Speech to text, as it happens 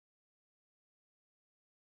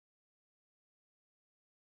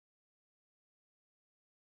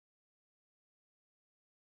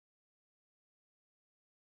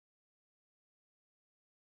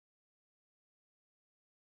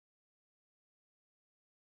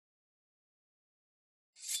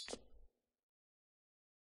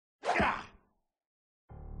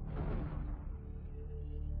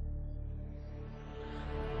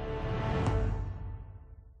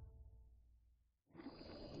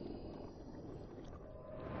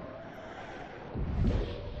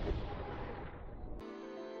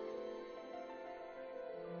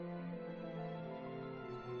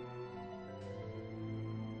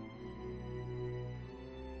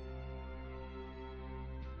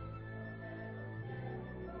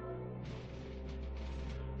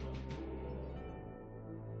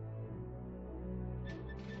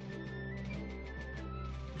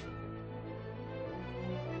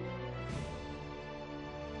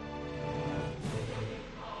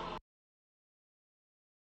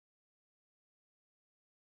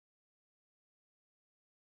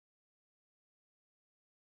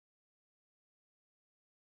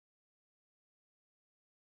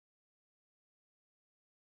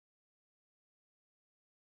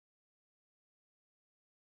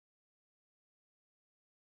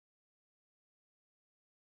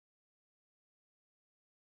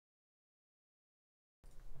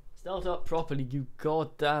Start up properly, you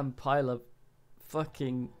goddamn pile of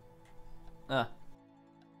fucking... Ah.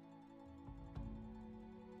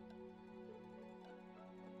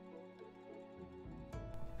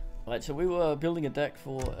 Right, so we were building a deck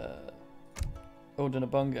for Odin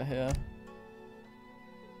Abunga here.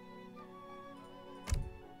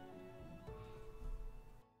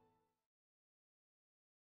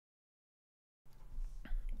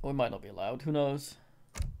 Or we might not be allowed, who knows?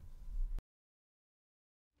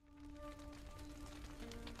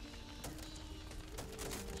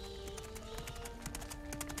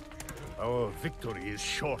 Our victory is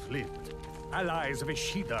short-lived. Allies of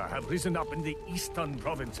Ishida have risen up in the eastern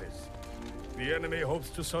provinces. The enemy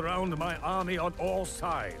hopes to surround my army on all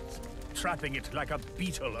sides, trapping it like a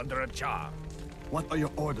beetle under a jar. What are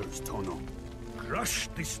your orders, Tono? Crush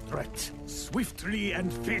this threat, swiftly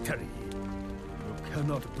and fatally. You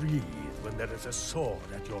cannot breathe when there is a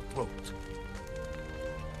sword at your throat.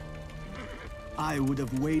 I would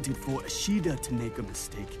have waited for Ishida to make a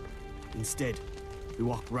mistake. Instead, we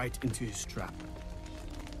walk right into his trap.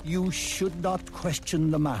 You should not question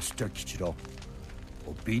the Master, Kichiro.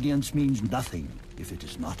 Obedience means nothing if it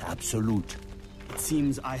is not absolute. It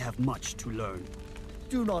seems I have much to learn.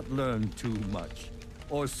 Do not learn too much,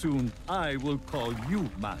 or soon I will call you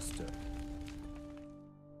Master.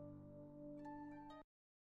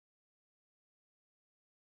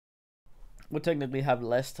 We'll technically have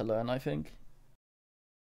less to learn, I think.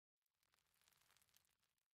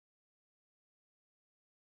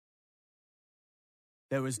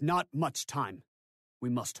 There is not much time. We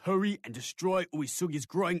must hurry and destroy Uesugi's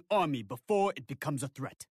growing army before it becomes a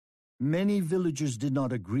threat. Many villagers did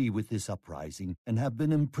not agree with this uprising and have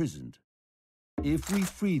been imprisoned. If we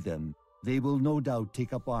free them, they will no doubt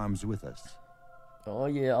take up arms with us. Oh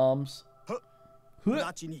yeah, arms.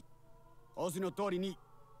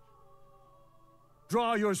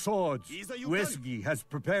 Draw your swords! Uesugi has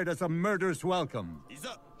prepared us a murderous welcome.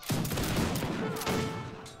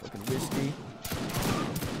 Fucking whiskey.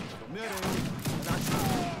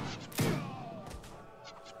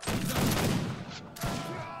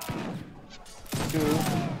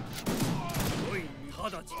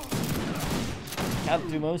 Can't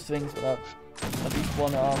do most things without at least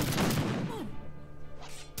one arm.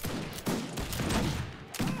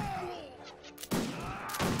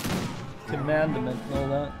 Commandment and all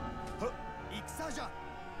that.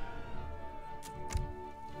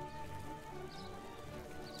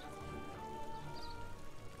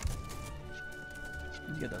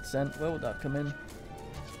 You get that scent. Where would that come in?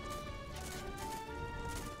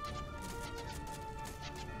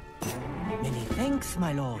 Many thanks,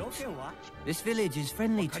 my lord. This village is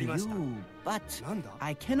friendly to you, but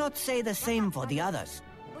I cannot say the same for the others.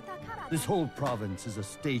 This whole province is a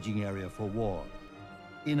staging area for war.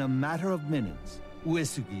 In a matter of minutes,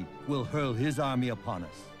 Uesugi will hurl his army upon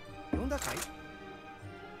us.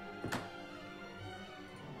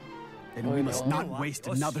 Then we must not waste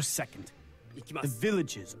another second. The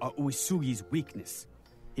villages are Uesugi's weakness.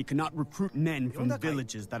 He cannot recruit men from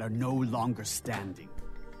villages that are no longer standing.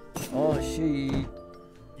 Oh, shit.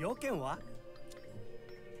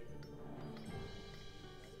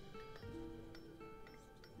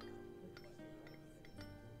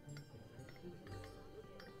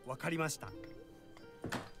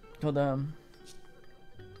 Oh, damn.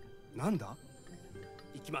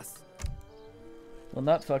 On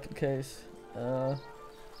that fucking case,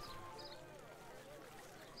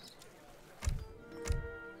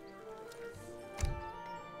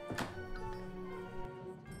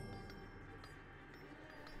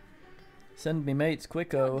 send me mates,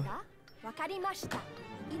 quicko.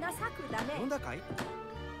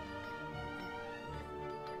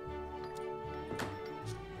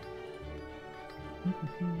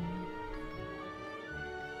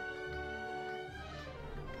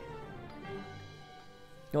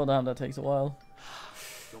 God damn, that takes a while.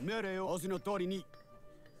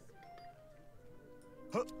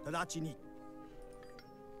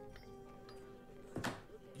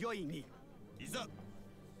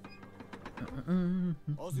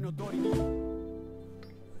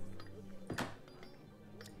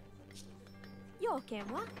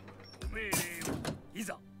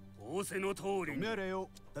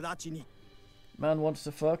 Man wants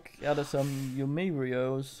to fuck out of some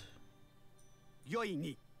Yumirios.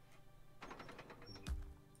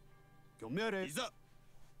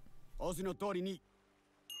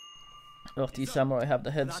 Oh, these samurai have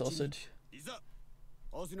the head sausage.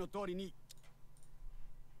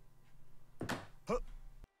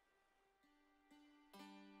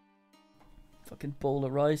 Fucking bowl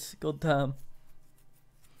of rice, goddamn.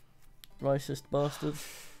 Racist bastards.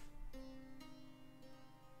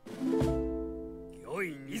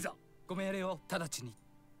 ご命令を直ちに。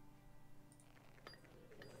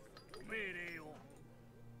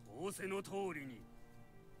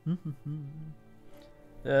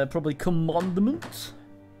 Probably commandment.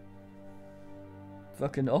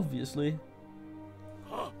 Fucking obviously.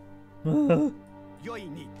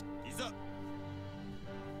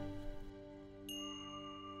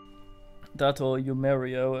 That or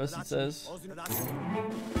Yumerio, as it says.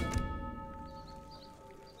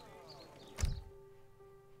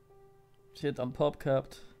 Shit, I'm pop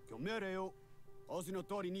capped.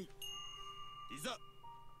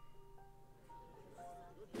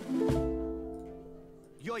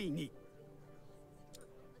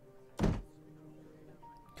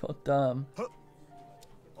 God damn.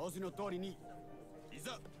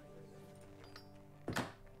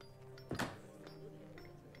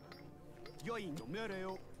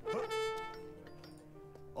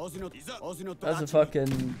 That's a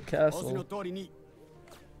fucking castle.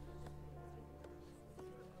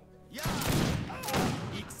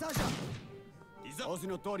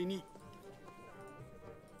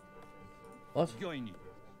 What?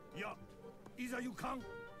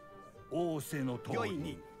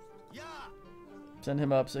 Send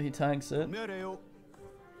him up so he tanks it.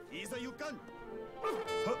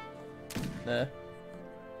 There.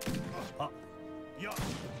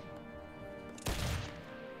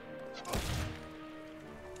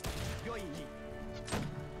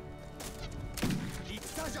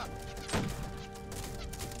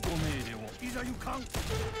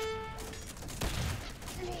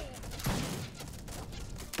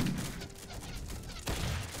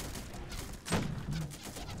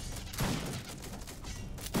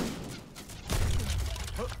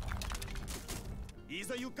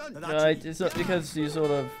 Right, it's not because you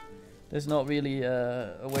sort of, there's not really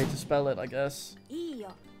a way to spell it, I guess,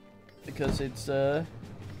 because it's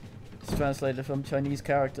translated from Chinese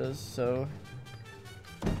characters, so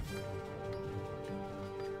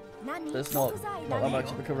there's not that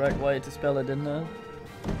much of a correct way to spell it in the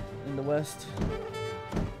West,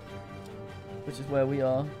 which is where we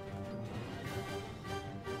are.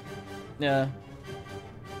 Yeah.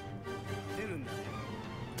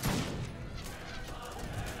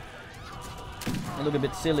 You look a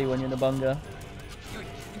bit silly when you're in a bunga.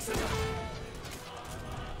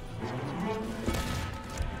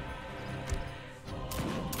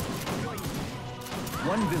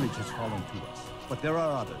 One village has fallen to us, but there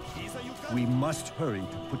are others. We must hurry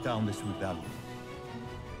to put down this rebellion.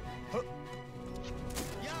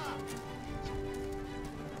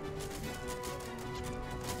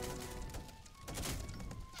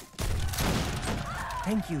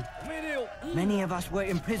 Thank you. Many of us were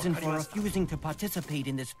imprisoned for refusing to participate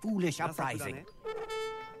in this foolish uprising.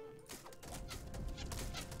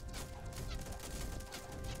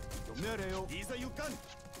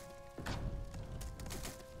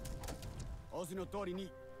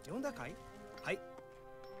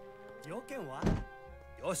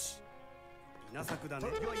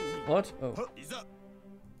 What? Oh.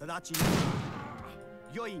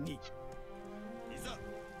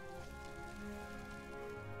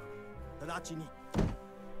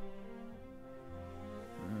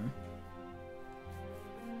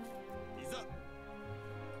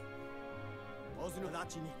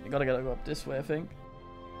 You gotta go up this way, I think.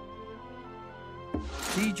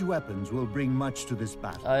 Siege weapons will bring much to this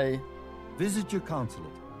battle. Aye. Visit your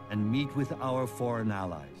consulate and meet with our foreign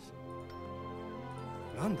allies.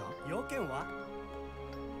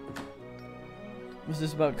 Was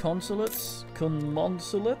this about consulates?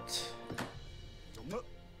 Consulate?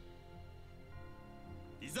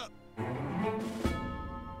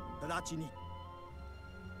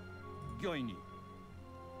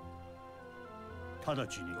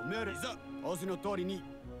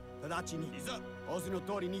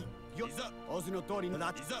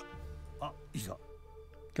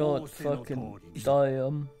 God fucking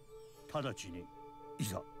damn.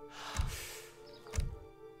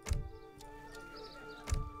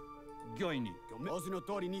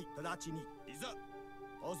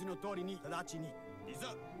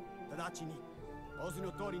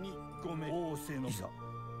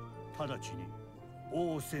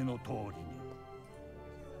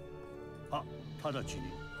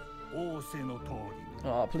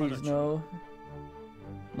 Oh, please no.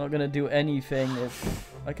 Not gonna do anything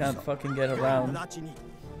if I can't fucking get around.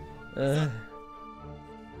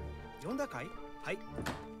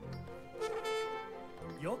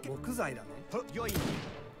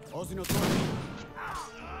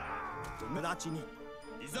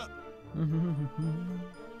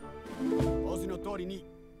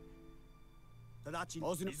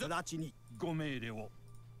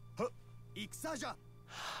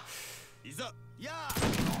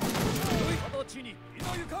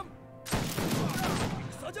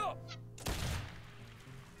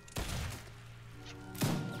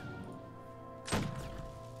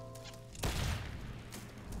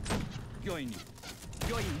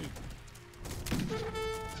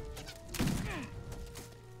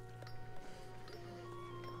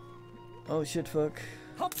 Oh shit, fuck.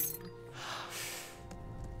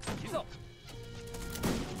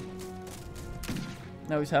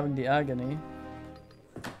 Now he's having the agony.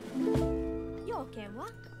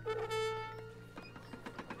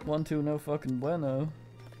 1-2, no fucking bueno.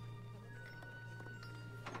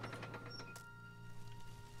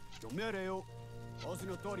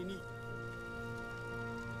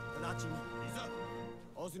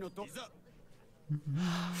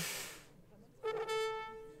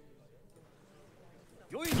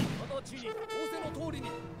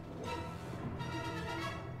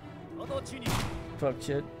 Fuck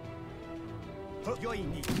shit. Oh.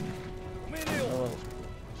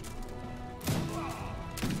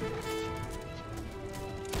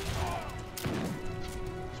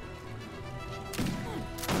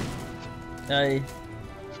 Hey.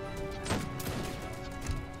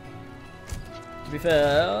 To be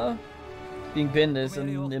fair, being pinned is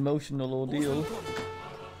an emotional ordeal.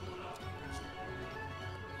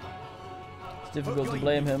 It's difficult to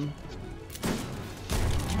blame him.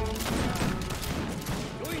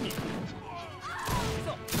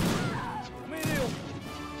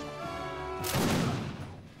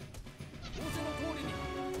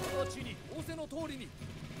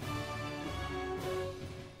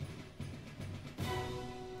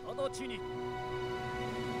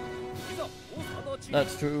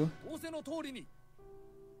 That's true.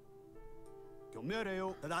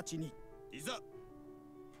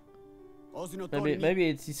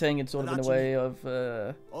 Maybe he's saying it sort of in a way of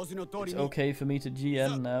it's okay for me to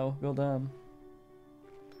GM now. Well done.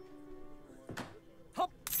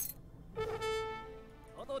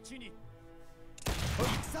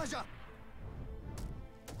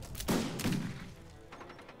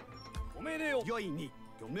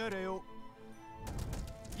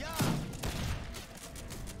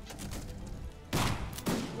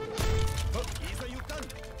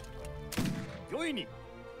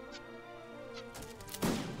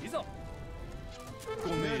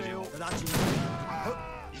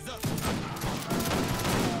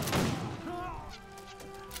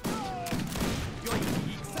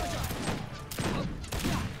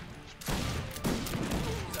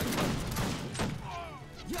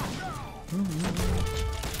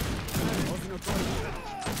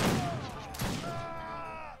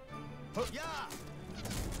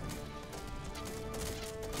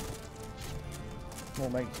 We'll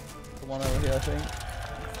make the one over here, I think.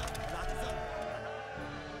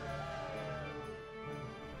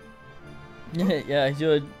 Yeah, he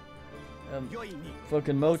should.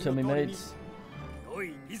 Fucking motor me, mates.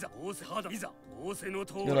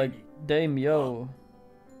 You're like, Dame Yo.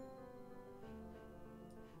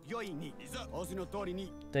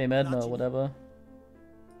 Dame Edna or whatever.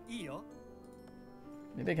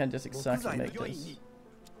 Maybe I can just exactly make this.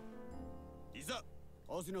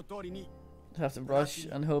 Have to rush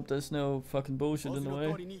and hope there's no fucking bullshit in the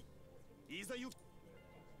way.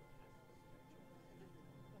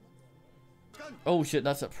 Oh shit,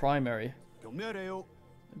 that's a primary. I'm gonna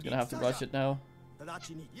have to rush it now.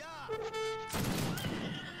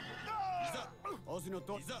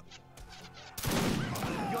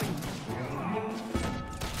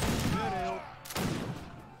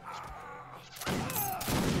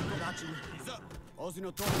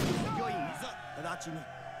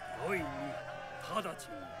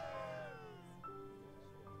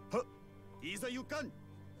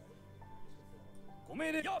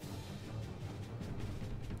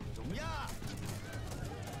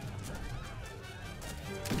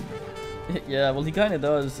 Yeah, well he kinda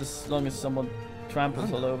does, as long as someone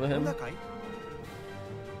tramples all over him.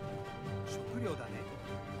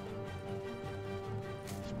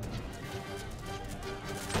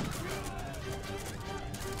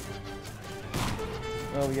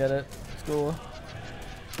 Oh, we get it. Score.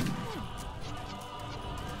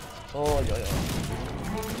 Oh, yeah, yeah.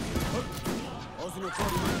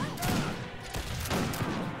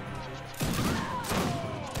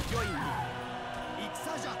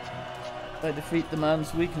 I defeat the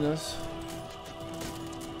man's weakness.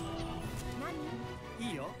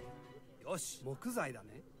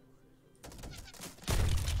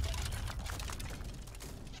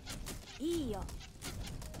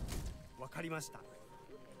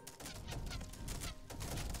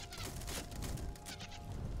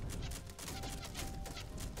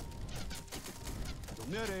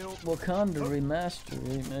 Wakanda Remaster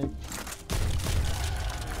remake.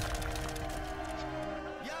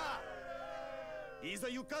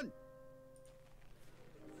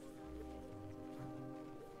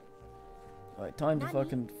 Alright, time to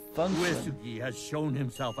fucking function. Uesugi has shown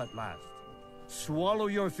himself at last. Swallow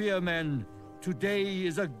your fear, men. Today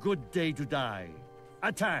is a good day to die.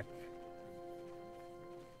 Attack!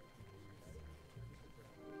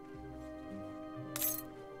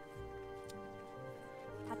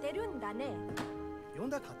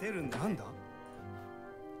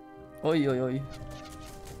 Oi oi oi.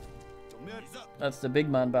 That's the big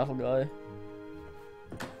man battle guy.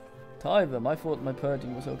 Tyvum, I thought my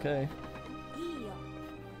purging was okay.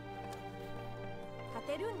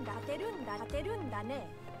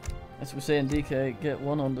 As we say in DK, get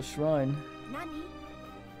one on the shrine.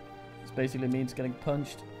 This basically means getting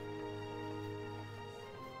punched.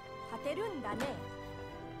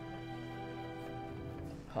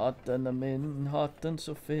 Hatten am in, hatten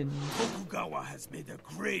så fin. Tokugawa has made a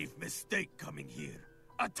grave mistake coming here.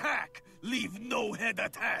 Attack! Leave no head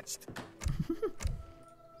attached!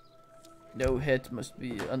 No head must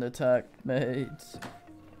be unattacked, mates.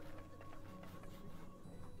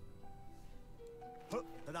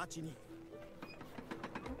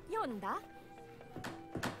 Yonda?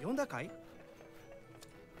 Yonda kai?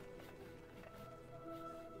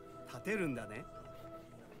 Taterun da ne?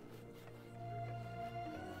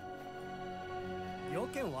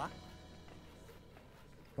 Yoken wa?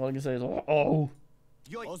 All I can say is, oh!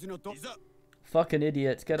 Fucking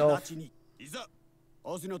idiots, get off.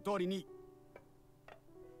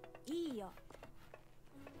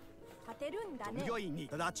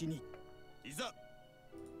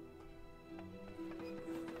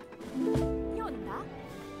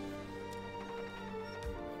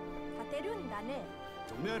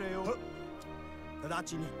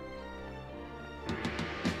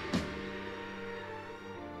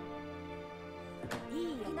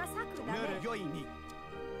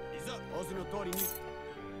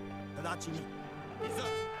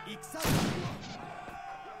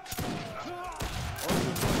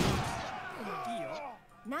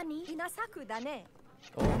 Nani? Inasaku da ne.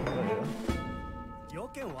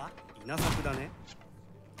 Yoken wa? Inasaku da ne.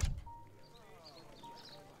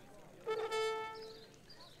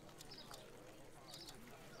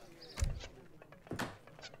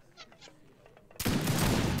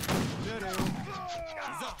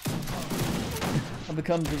 I've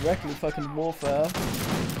become directly fucking warfare.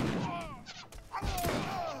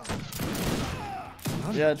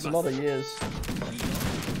 Yeah, it's a lot of years.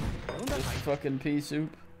 Just fucking pea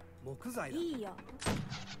soup.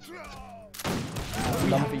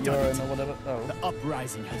 Lumpy urine or whatever. Oh. The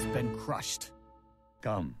uprising has been crushed.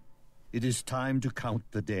 Come. It is time to count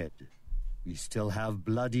the dead. We still have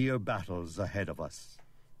bloodier battles ahead of us.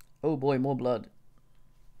 Oh boy, more blood.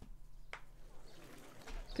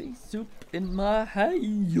 Pea soup in my hair.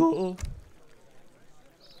 Oi,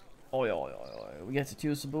 oi, oi, oi. We get to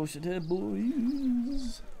choose some bullshit here,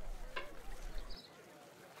 boys.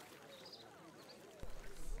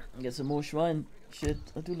 Get some more shrine shit.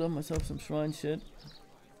 I do love myself some shrine shit.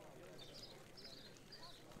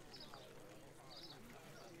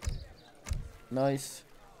 Nice.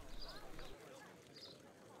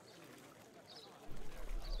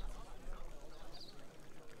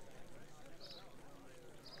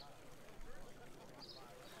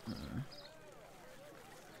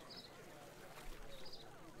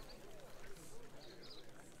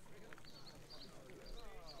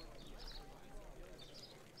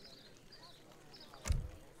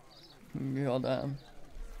 God damn.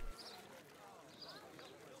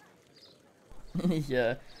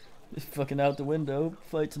 Yeah, just fucking out the window,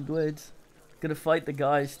 fight some blades. Gonna fight the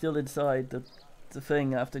guy still inside the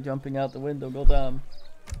thing after jumping out the window, god damn.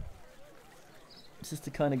 This is the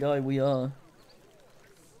kind of guy we are.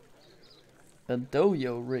 A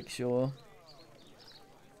doyo rickshaw.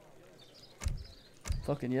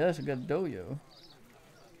 Fucking yes, I got a doyo.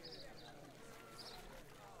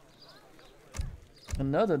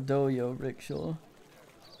 Another doyo rickshaw.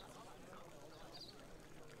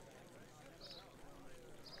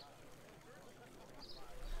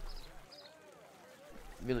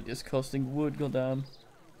 Villagers costing wood, goddamn.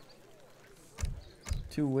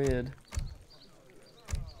 Too weird.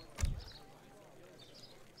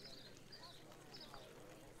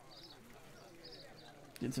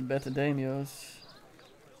 Get some better daimios.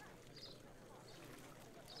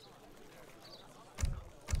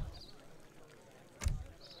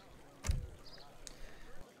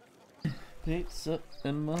 Pizza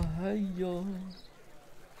in my hair.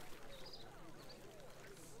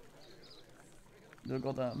 Oh,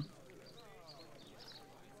 goddamn.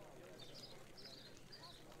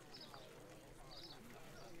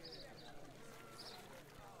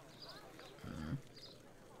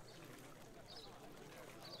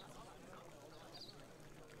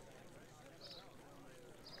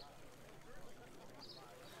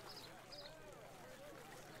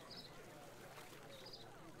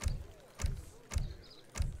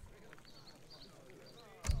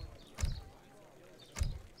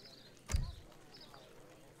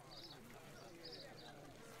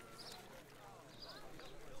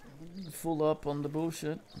 full up on the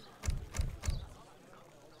bullshit.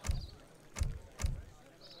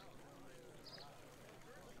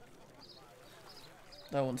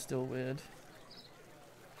 That one's still weird.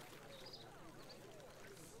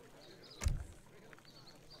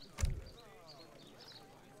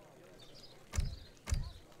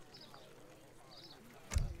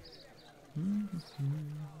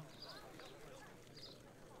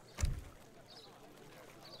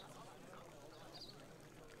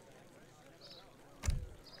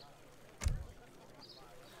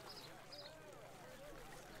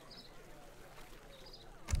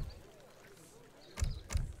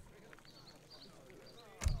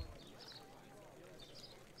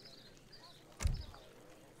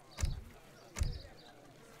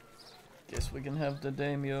 Guess we can have the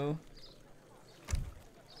daimyo.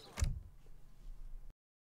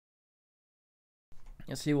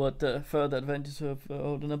 Let's see what the further adventures of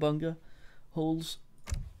Odenabunga holds.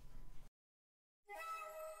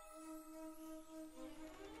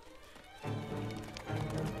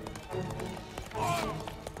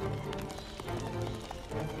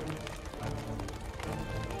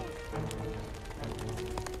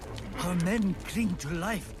 Our men cling to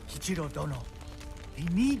life, Kichiro Dono. They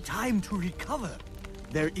need time to recover.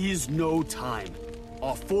 There is no time.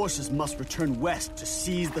 Our forces must return west to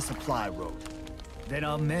seize the supply road. Then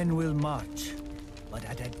our men will march, but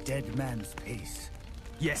at a dead man's pace.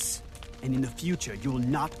 Yes, and in the future you will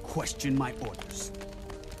not question my orders.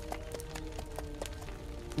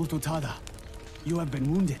 Utotada, you have been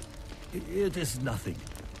wounded. It is nothing.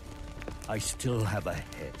 I still have a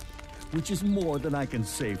head, which is more than I can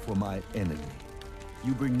say for my enemy.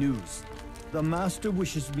 You bring news. The master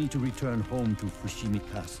wishes me to return home to Fushimi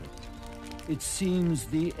Castle. It seems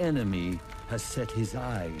the enemy has set his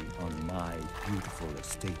eye on my beautiful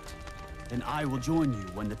estate. Then I will join you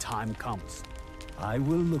when the time comes. I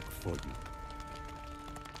will look for you.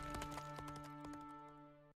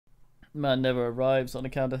 Man never arrives on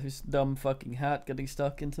account of his dumb fucking hat getting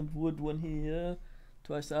stuck in some wood when he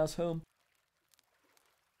tries to ask home.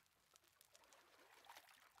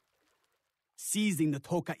 Seizing the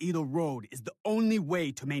Tokaido Road is the only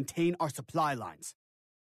way to maintain our supply lines.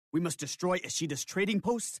 We must destroy Ishida's trading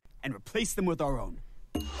posts and replace them with our own.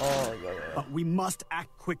 Oh, yeah. But we must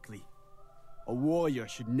act quickly. A warrior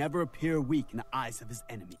should never appear weak in the eyes of his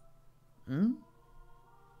enemy. Hmm?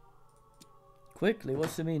 Quickly?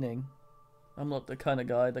 What's the meaning? I'm not the kind of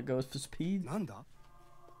guy that goes for speed. Nanda?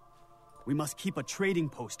 We must keep a trading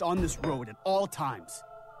post on this road at all times.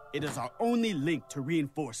 It is our only link to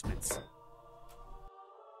reinforcements.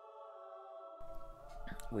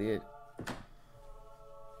 Weird.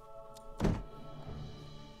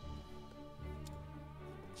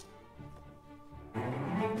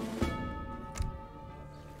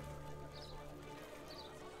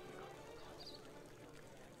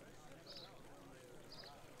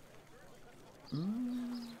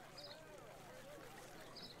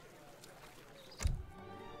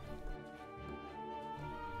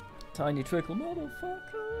 Tiny trickle,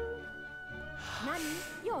 motherfucker. Nani?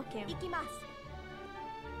 Yoken. Ikimasu.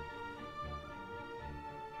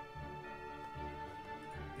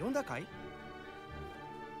 Yonda kai?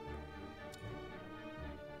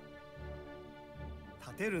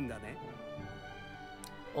 Tateru nda ne?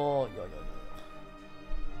 Oh, yeah.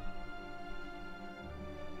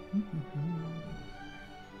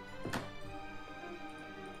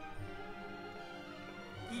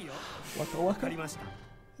 Waka waka.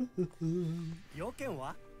 Yoken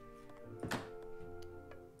wa?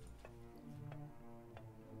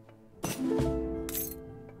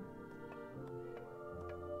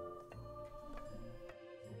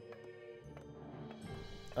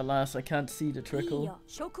 Alas, I can't see the trickle.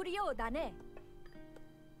 食料だね。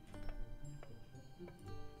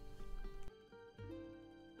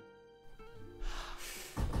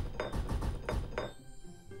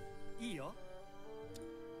いいよ。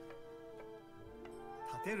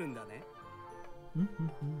立てるんだね。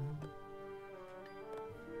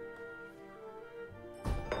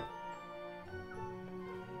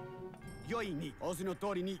良いに、仰せの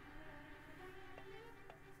通りに。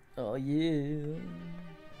Oh yeah.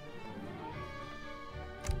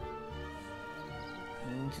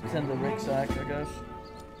 Should send the rucksack, I guess.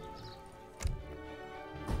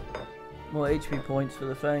 More HP points for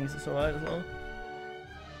the fangs, it's alright as well.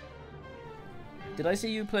 Did I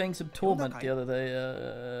see you playing some Torment the other day,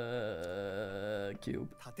 Cube?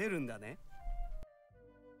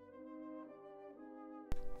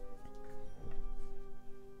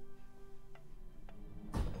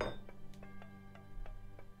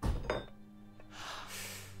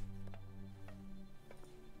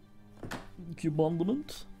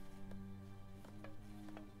 Cubondiment?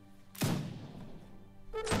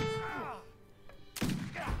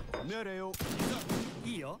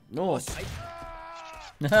 No.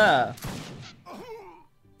 Haha.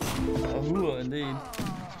 Ahua, indeed.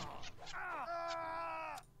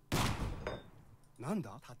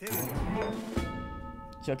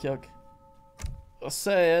 Yuck, yuck. Vad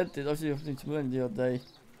säger det? Det är inte möjligt att dig.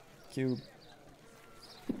 Cube.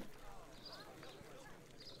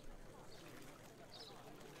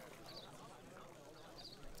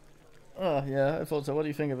 Oh, yeah, I thought so. What do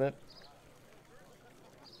you think of it?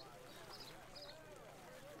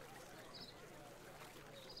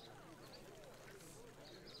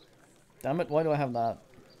 Damn it, why do I have that?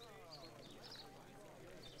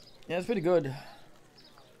 Yeah, it's pretty good.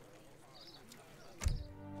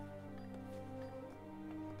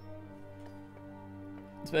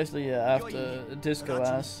 Especially after Disco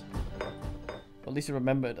Ass. At least you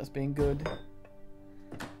remember it as being good.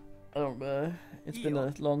 I don't it's been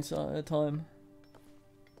a long time.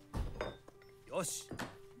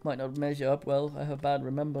 Might not measure up well, I have bad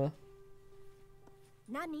remember.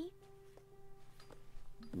 Nani?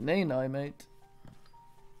 Nay, nay, mate.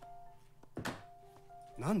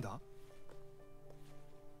 Nanda?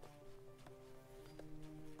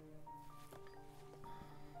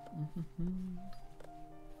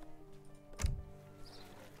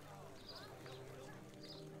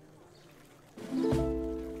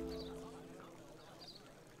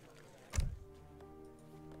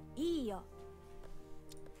 Iyo.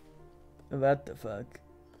 What the fuck?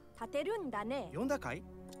 立てるんだね。読んだかい?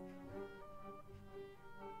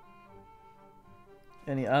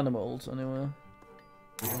 Any animals anywhere?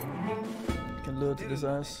 Can lure to this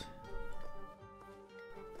ass.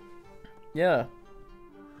 Yeah.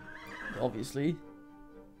 Obviously.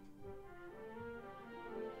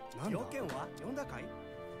 要件は読んだかい?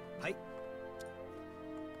 はい。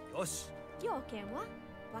よし。要件は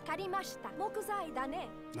わかりました。木材だね。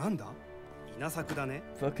なんだ? 稲作だね。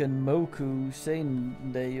 Fucking Moku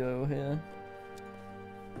Seindeyo here.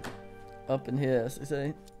 Up in here, as they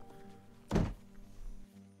say.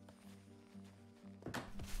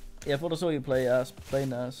 Yeah, I thought I saw you play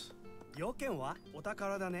NAS. 要件はお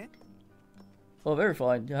宝だね。 Oh, very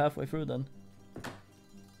fine. You're halfway through then.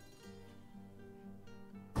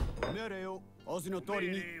 命令を仰せの通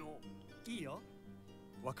りに。いいよ。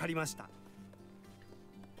わかりました。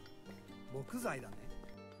木材だね。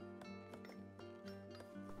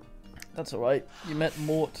 That's alright. You met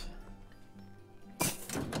Mort.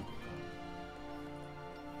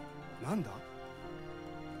 なんだ?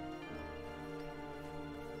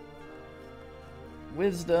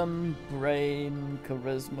 Wisdom, brain,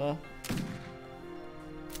 charisma.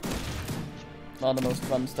 Not the most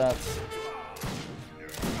fun stats.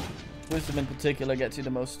 Wisdom in particular gets you the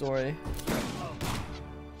most story.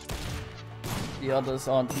 The others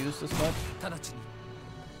aren't used as much.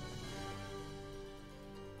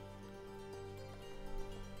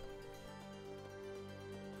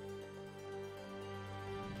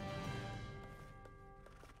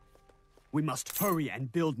 We must hurry and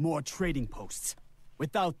build more trading posts.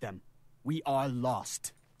 Without them, we are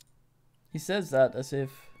lost. He says that as if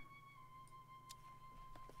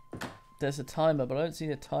there's a timer, but I don't see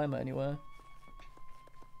a timer anywhere.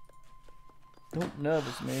 Don't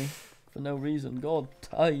nervous me for no reason. God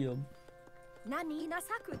damn. Nani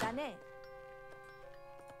inasaku da ne.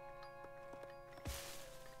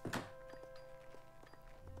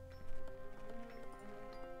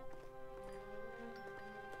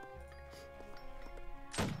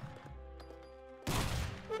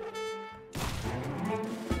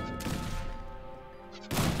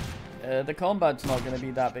 The combat's not going to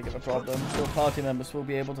be that big of a problem. Your party members will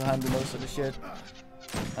be able to handle most of the shit.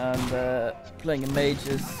 And playing a mage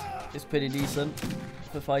is pretty decent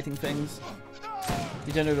for fighting things.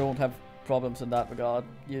 You generally don't have problems in that regard.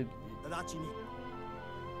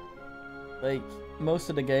 Like, most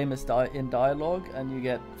of the game is in dialogue, and you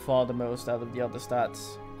get far the most out of the other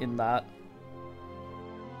stats in that.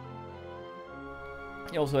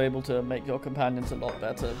 You're also able to make your companions a lot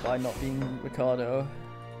better by not being Ricardo.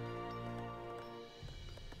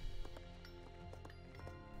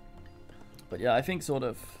 But yeah, I think sort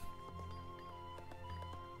of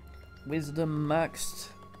wisdom maxed,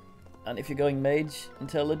 and if you're going mage,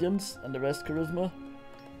 intelligence, and the rest charisma,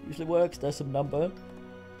 usually works. There's some number.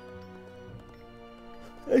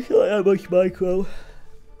 I feel like how much micro.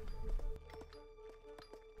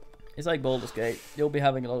 It's like Baldur's Gate. You'll be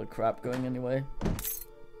having a lot of crap going anyway,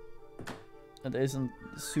 and there isn't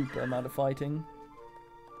a super amount of fighting.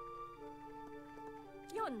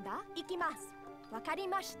 Yonda, ikimasu.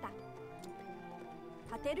 Wakarimashita.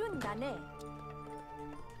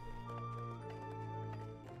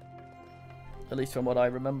 At least from what I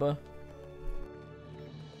remember.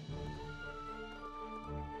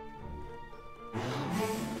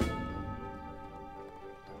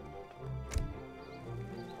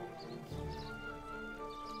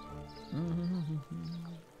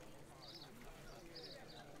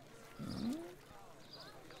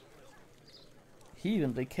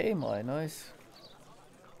 Heathen Decay Mine, nice.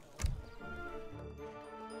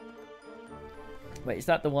 Wait, is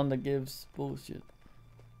that the one that gives bullshit?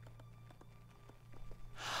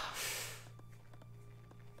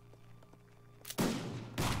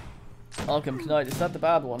 Arkham Knight, is that the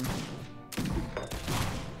bad one?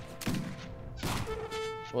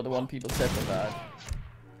 Or the one people said were bad?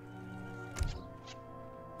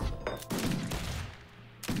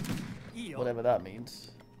 Whatever that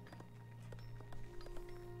means.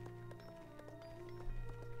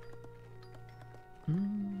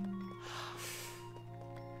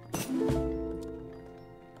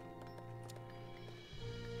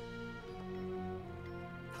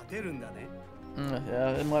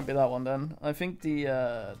 Yeah, it might be that one then. I think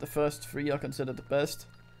the first three are considered the best,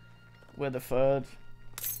 where the third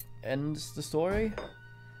ends the story,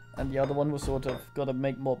 and the other one was sort of gotta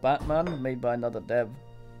make more Batman, made by another dev,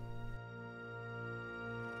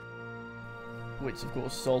 which of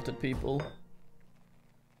course salted people.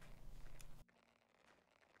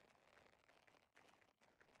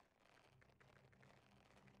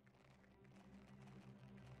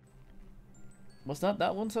 Was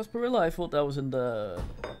that one, Sarsaparilla? I thought that was in the...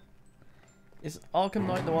 Is Arkham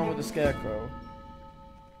Knight the one with the Scarecrow?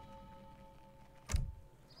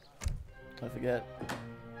 I forget.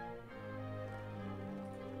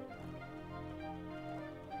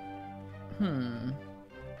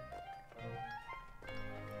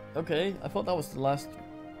 Okay, I thought that was the last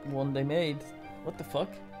one they made. What the fuck?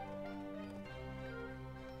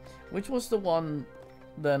 Which was the one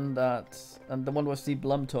then that... And the one where Steve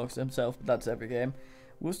Blum talks to himself, but that's every game.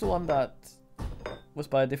 Was the one that was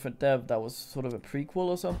by a different dev that was sort of a prequel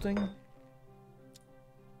or something?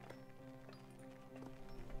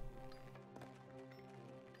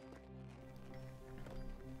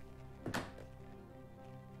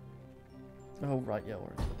 Oh right, yeah,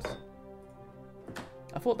 Origins.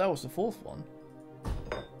 I thought that was the fourth one.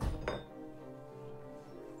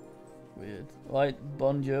 Weird. Right,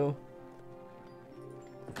 Bonjo.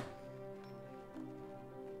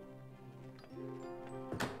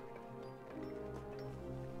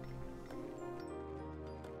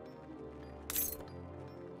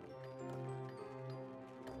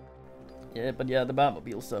 Yeah, but yeah, the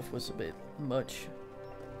Batmobile stuff was a bit much.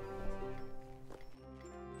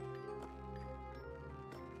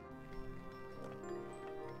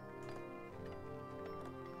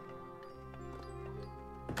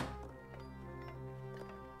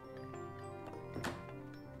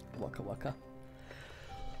 Waka waka.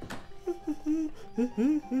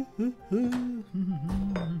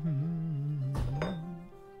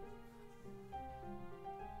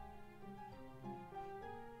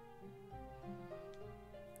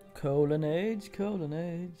 Colon Age, Colon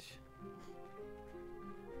Age.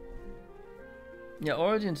 Yeah,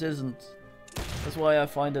 Origins isn't. That's why I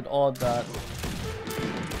find it odd that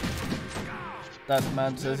that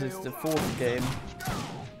man says it's the fourth game.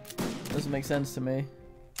 Doesn't make sense to me.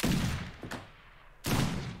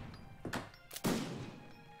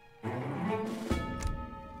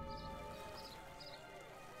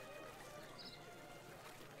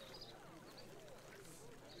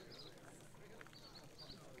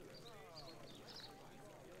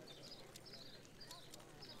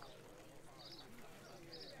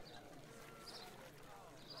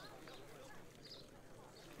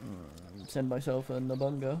 Send myself a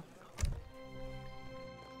Nabunga.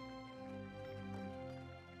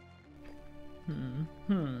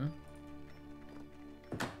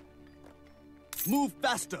 Move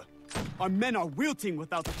faster! Our men are wilting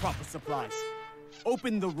without the proper supplies.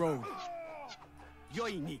 Open the road.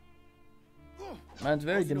 Yoini. Man's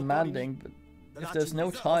very demanding, but if there's no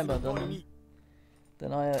timer,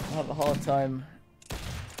 then I have a hard time.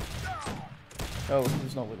 Oh,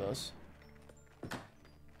 he's not with us.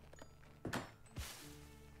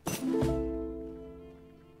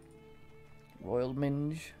 Royal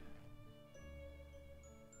Minge.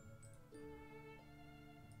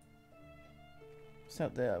 What's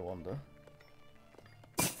out there, I wonder?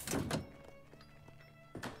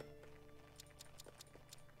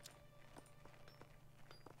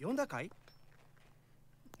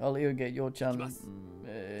 I'll irrigate your channel,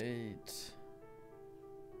 mate.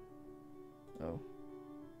 Oh.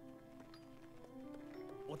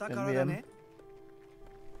 NVM.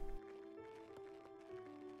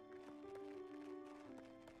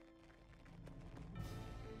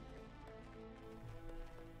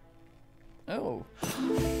 Oh,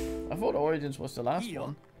 I thought Origins was the last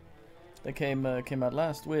one. That came out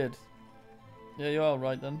last. Weird. Yeah, you're all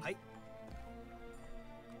right then.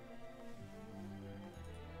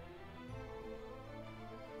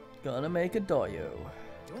 Gonna make a doyo.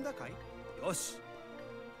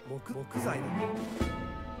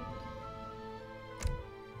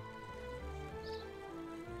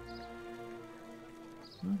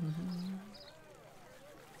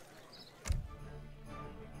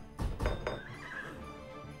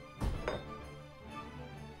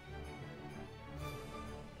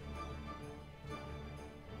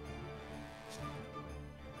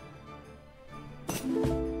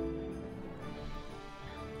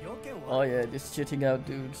 Oh yeah, just shitting out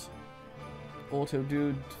dudes. Auto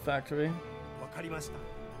dude factory.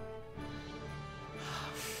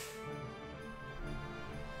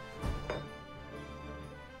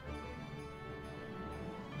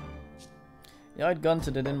 Yeah, I'd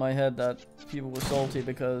gunted it in my head that people were salty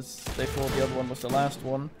because they thought the other one was the last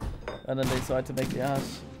one, and then they decided to make the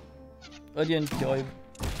ass. I didn't jibe.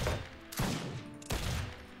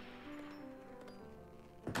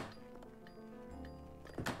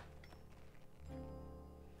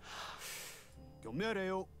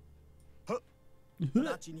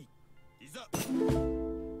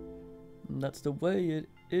 And that's the way it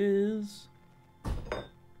is.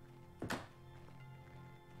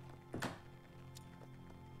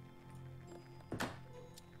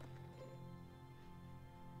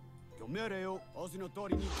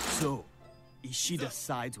 So, Ishida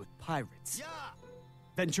sides with pirates.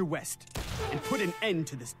 Venture west and put an end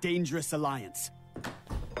to this dangerous alliance.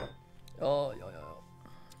 Oh, yeah, yeah.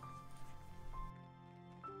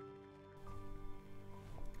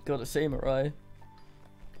 Got a samurai.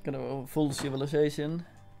 Got a full civilization.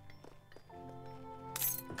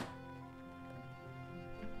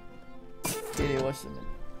 Really watch them.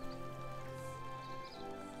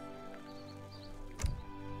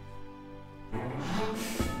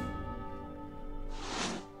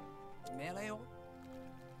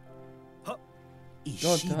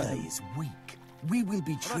 Ishida is weak. We will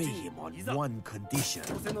betray him on one condition,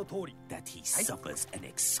 that he suffers an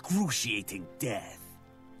excruciating death.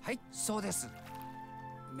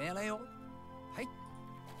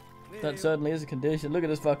 That certainly is a condition. Look at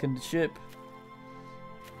this fucking ship.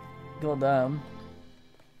 God damn.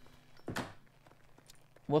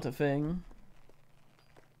 What a thing.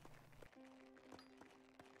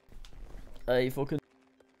 A fucking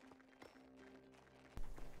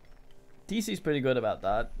DC's pretty good about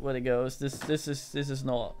that. Where it goes. This is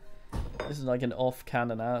not. This is like an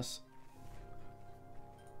off-canon ass.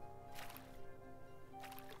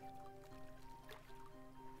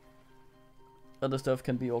 Other stuff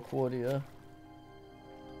can be awkwardier.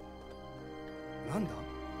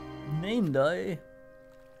 Name die.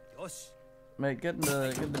 Mate, get in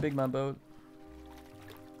the big man boat.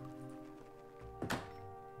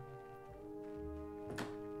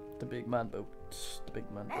 The big man boat. The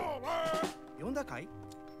big man boat.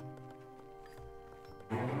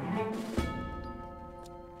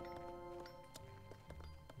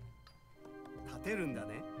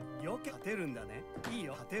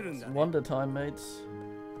 It's wonder time, mates.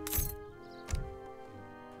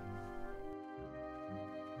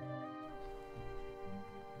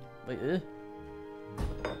 Wait, eh?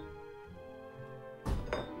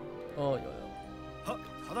 Oh, yeah, yeah.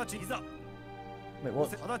 Wait, what?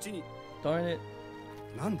 Darn it.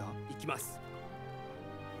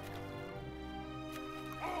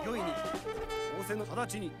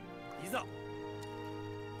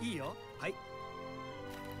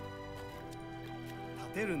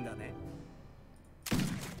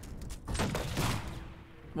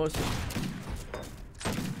 What's it?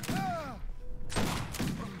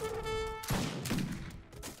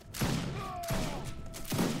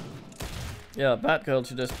 Yeah, Batgirl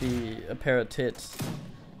should just be a pair of tits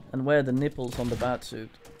and wear the nipples on the Batsuit.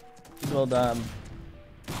 Well damn.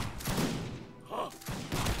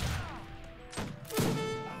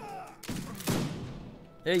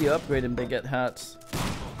 Yeah, you upgrade them, they get hats.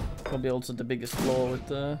 Probably also the biggest flaw with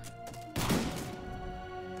the...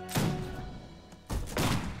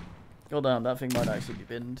 God damn, that thing might actually be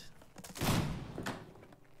binned.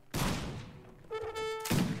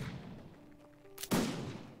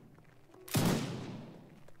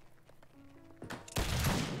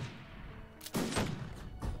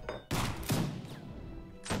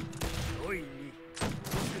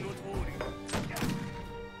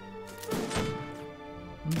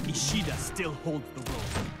 Ishida still holds the road.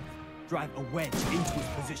 Drive a wedge into his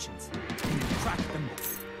positions and crack them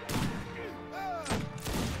both.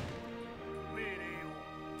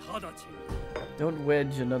 Don't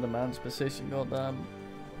wedge another man's position, goddamn.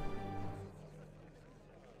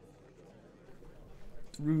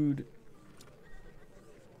 It's rude.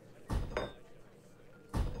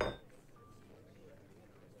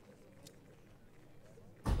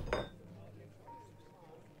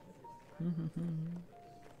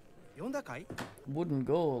 Wooden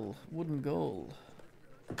goal. Wooden goal.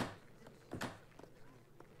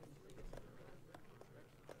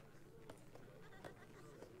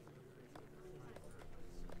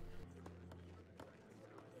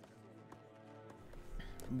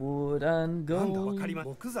 Wood and gold.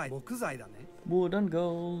 Wood and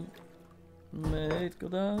gold. Made go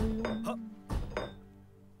down.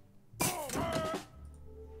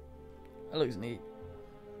 That looks neat.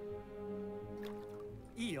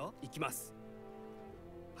 いいよ、行きます。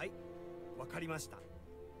はい、わかりました。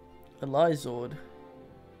A Lizord.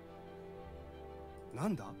 な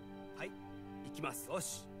んだ？はい、行きます。よ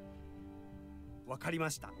し。わかりま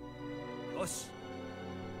した。よし。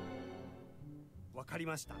わかり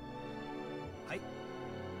ました。はい。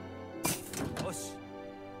よし。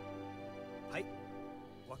はい。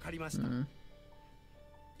わかりました。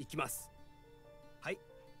行きます。はい。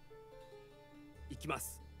行きま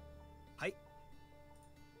す。はい。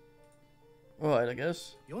Alright, I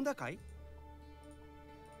guess. 読んだかい?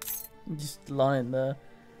 Just lying there.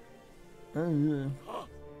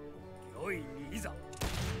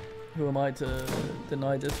 Who am I to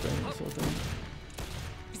deny this thing or something?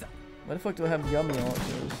 Why the fuck do I have yummy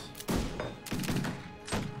archers?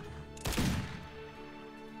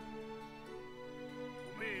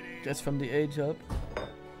 Guess from the age up.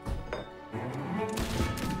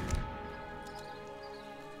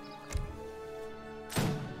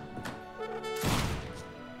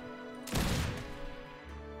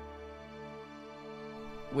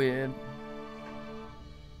 Weird.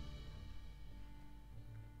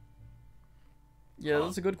 Yeah,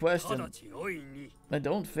 that's a good question. I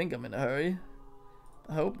don't think I'm in a hurry.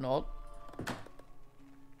 I hope not.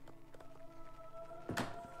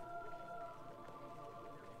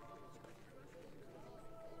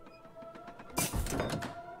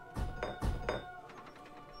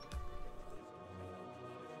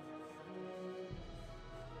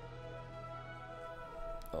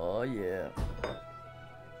 Oh yeah.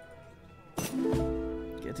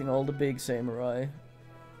 Getting all the big samurai.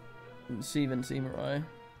 And Seven samurai.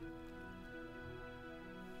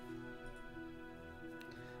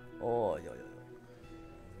 Oh yeah,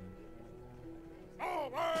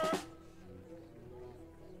 yeah.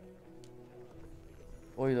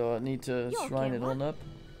 Wait, I need to shrine it on up.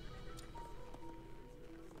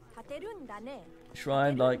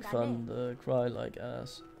 Shrine like thunder, cry like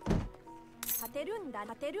ass.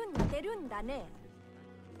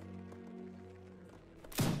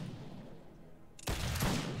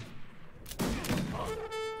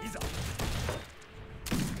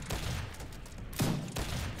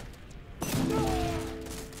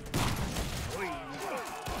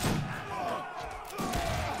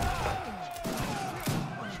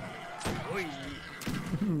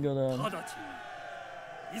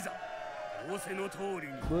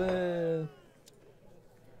 Well.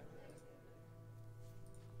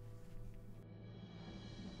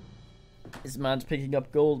 This man's picking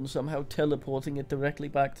up gold and somehow teleporting it directly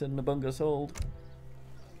back to Nabunga's hold.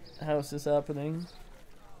 How's this happening?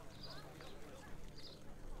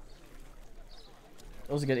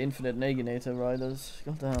 Also get infinite Neginator riders.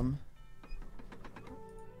 Goddamn.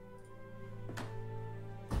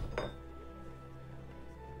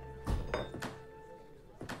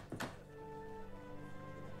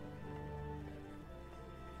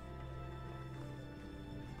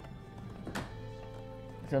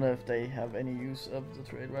 I don't know if they have any use of the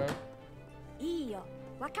trade route.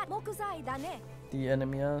 The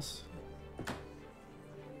enemy has.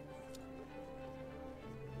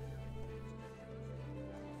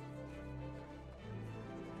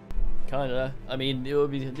 Kinda. I mean, it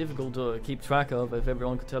would be difficult to keep track of if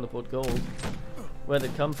everyone could teleport gold. Where'd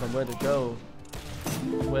it come from? Where'd it go?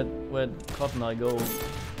 Where'd Cotton Eye go?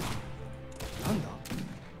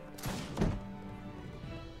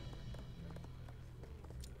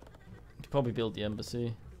 Probably build the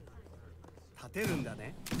embassy.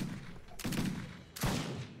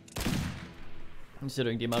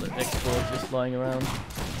 Considering the amount of export just lying around.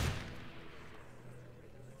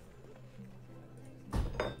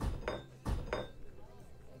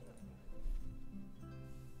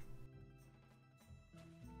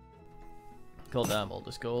 God damn, all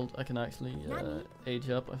this gold. I can actually age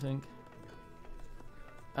up, I think.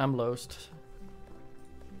 Amlost.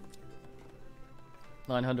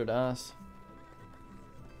 900 ass.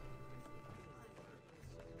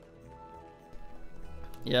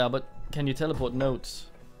 Yeah, but can you teleport notes?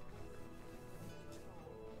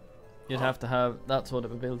 You'd have to have that sort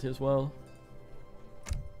of ability as well.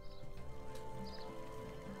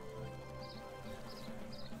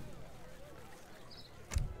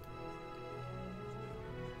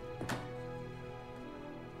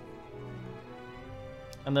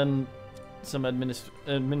 And then some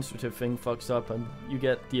administrative thing fucks up and you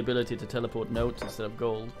get the ability to teleport notes instead of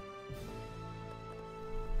gold.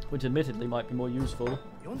 Which admittedly might be more useful,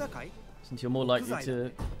 since you're more likely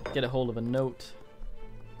to get a hold of a note.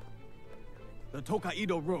 The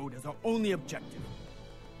Tokaido Road is our only objective.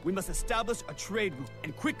 We must establish a trade route,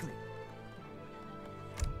 and quickly.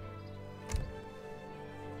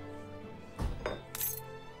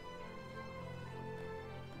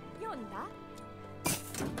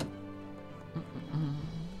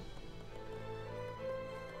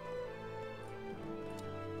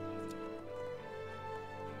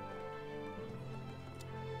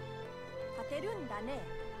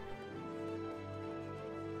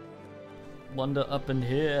 Wander up in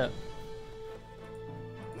here.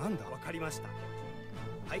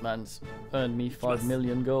 Man's earned me 5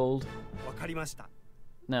 million gold.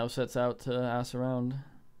 Now sets out to ass around.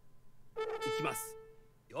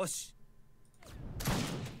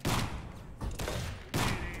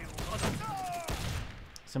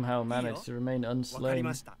 Somehow managed to remain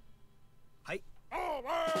unslain.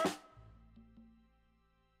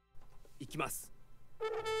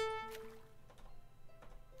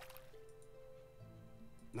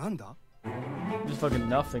 There's fucking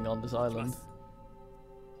nothing on this island.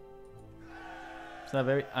 It's that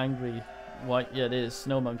very angry white, yeah it is,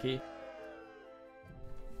 snow monkey.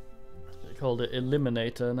 They called it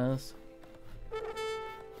Eliminator now.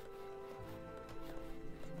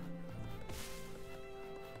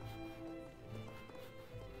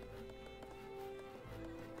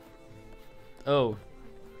 Oh.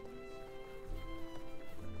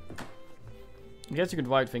 I guess you could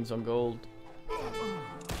write things on gold.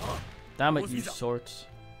 Damn it, you sorts.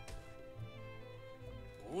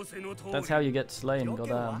 That's how you get slain,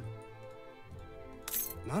 goddamn.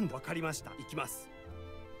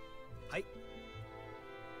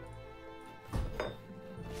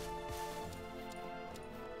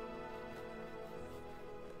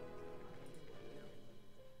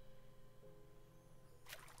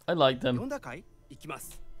 I like them.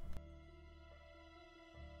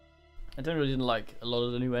 I generally didn't like a lot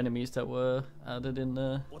of the new enemies that were added in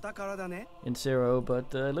Zero,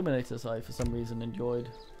 but Eliminators I for some reason enjoyed.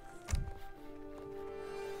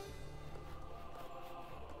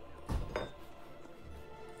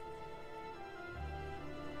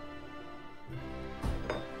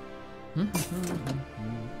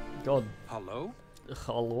 God. Hallo?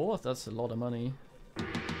 Hallo? That's a lot of money.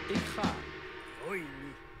 Ik ga.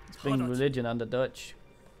 It's being religion and the Dutch.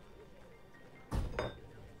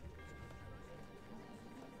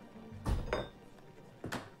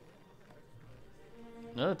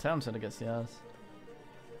 No, the town center gets the ass.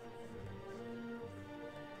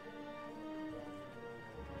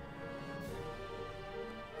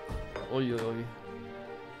 Oi, oi, oi.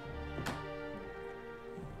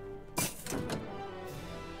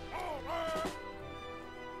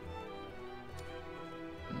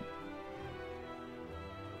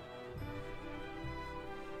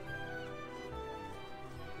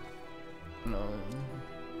 No.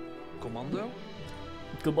 Commando?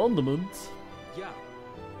 Commandement? Ja.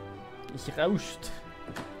 Ich rauscht.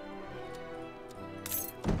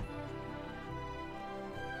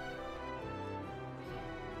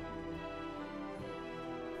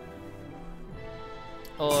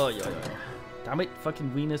 Oh, yeah. Damn it, fucking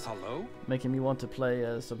Venus. Hallo? Making me want to play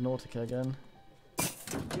Subnautica again.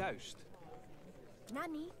 Juist.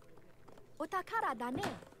 Nani? Otakara da ne.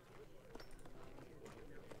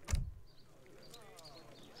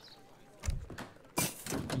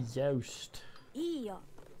 Juist. Iyo.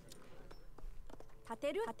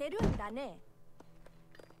 Taterun da ne.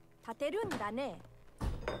 Taterun da ne.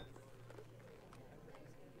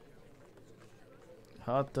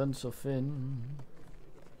 Hatten så fin.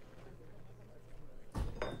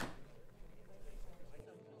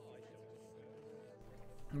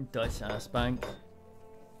 Dutch ass bank.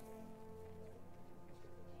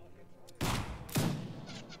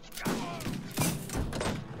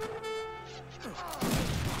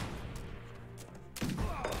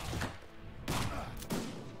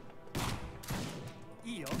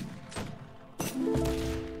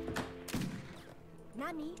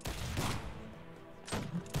 Nani?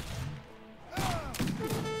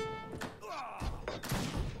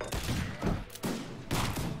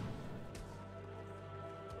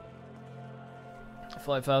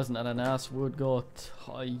 5,000 and an ass wood got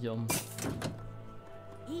high At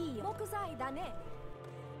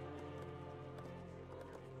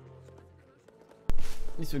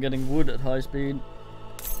least we're getting wood at high speed.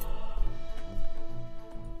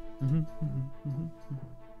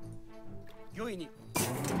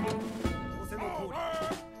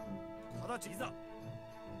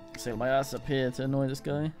 Sail my ass up here to annoy this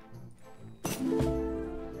guy.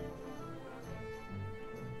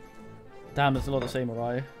 Damn, there's a lot of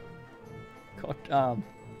samurai. God damn.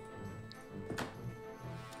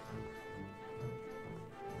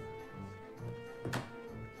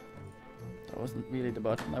 That wasn't really the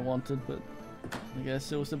button I wanted, but I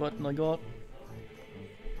guess it was the button I got.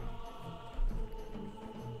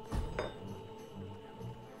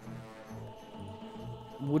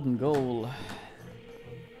 Wooden goal.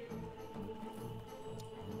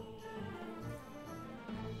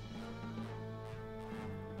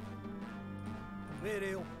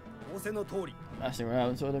 Messing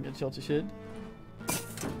around so I don't get shot to shit.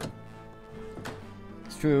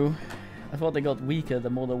 It's true. I thought they got weaker the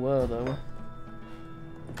more there were though.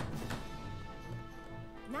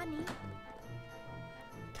 Kind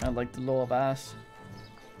of like the law of ass.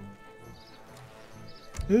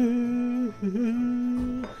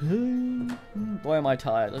 Boy am I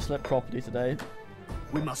tired. I slept properly today.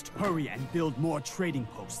 We must hurry and build more trading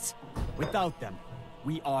posts. Without them,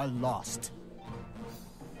 we are lost.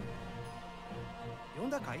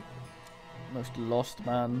 Most lost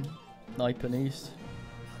man, Nipon East.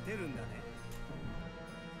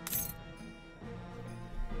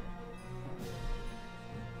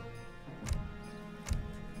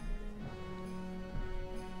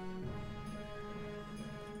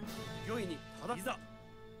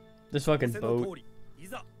 This fucking boat.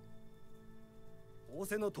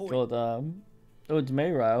 God, oh, it's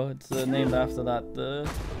Meirao. It's named after that.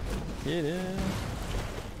 Yeah.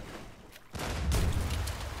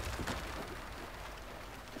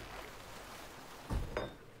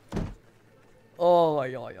 Oh,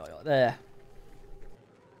 yeah, there.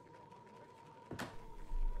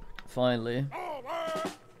 Finally.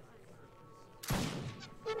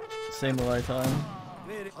 Samurai time.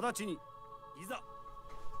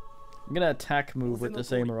 I'm gonna attack move with the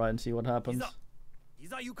samurai and see what happens.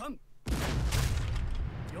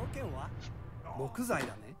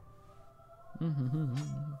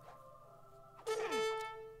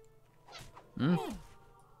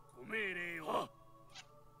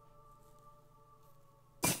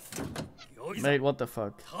 Mate, what the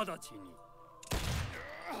fuck?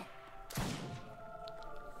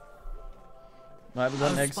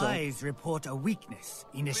 Our spies report a weakness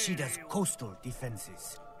in Ishida's coastal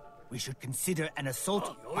defenses. We should consider an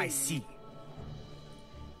assault by sea.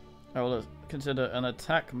 I will consider an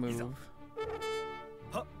attack move.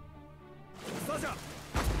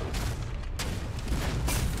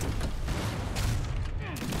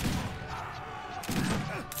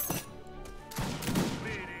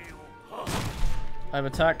 I've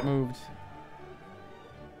attack moved.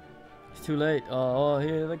 It's too late. Oh,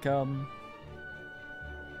 here they come.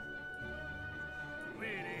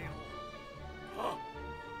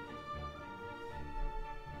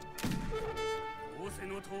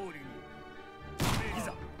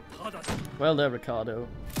 Well there, Ricardo.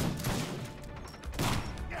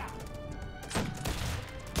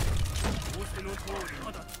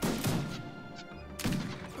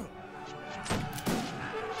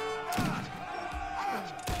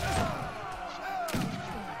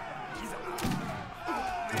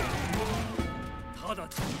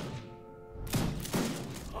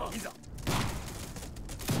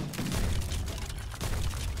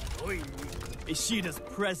 Ishida's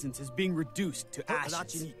presence is being reduced to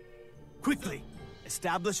ashes. Quickly,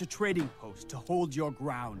 establish a trading post to hold your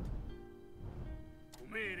ground.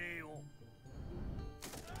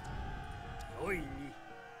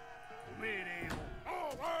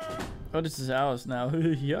 Oh, this is ours now.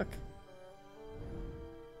 Yuck.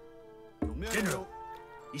 General,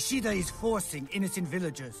 Ishida is forcing innocent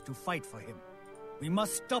villagers to fight for him. We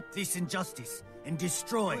must stop this injustice and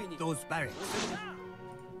destroy those barracks.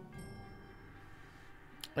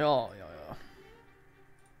 Yeah.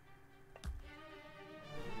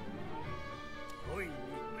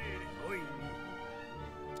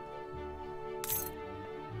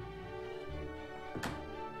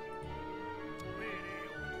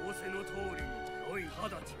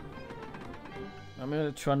 I'm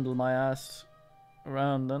gonna trundle my ass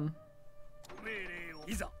around then.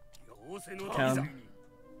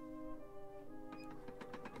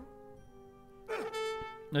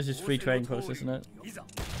 This is free trading post, isn't it? It's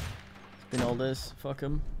been all this. Fuck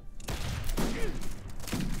him.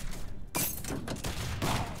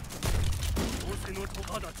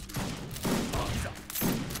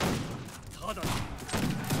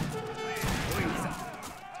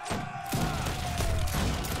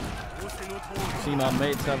 See, my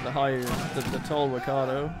mates have the tall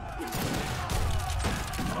Ricardo.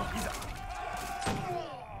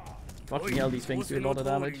 Fucking hell, these things do a lot of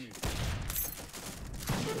damage.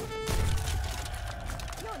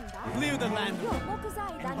 Clear the land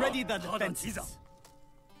and ready the defenses.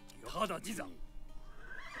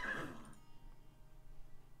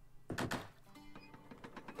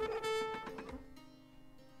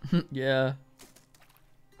 Yeah.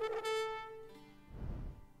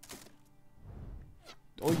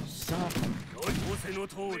 Oh, stop.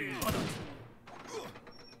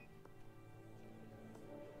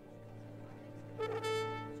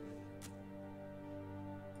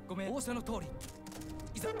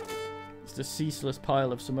 It's the ceaseless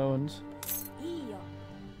pile of Samoans.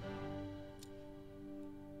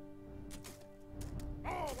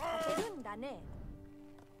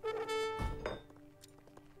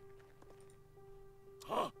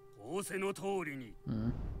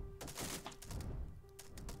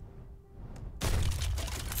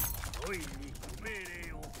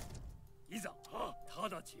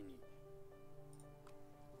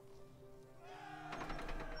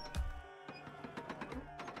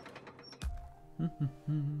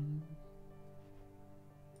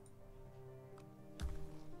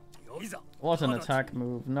 What an attack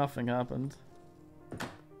move, nothing happened.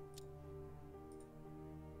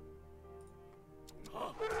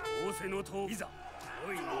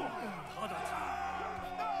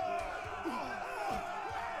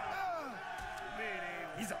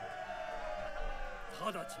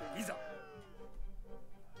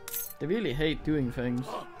 They really hate doing things.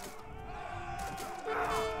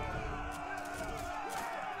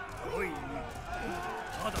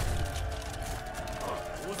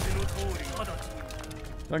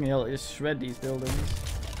 Fucking hell, just shred these buildings.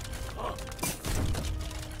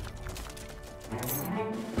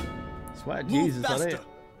 Swear Jesus, are they?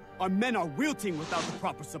 Our men are wilting without the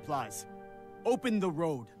proper supplies. Open the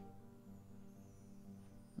road.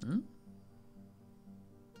 Hmm?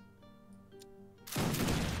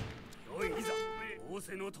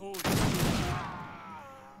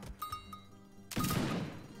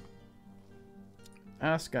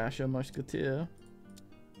 Askasha Musketeer.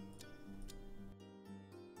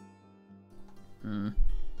 Hmm.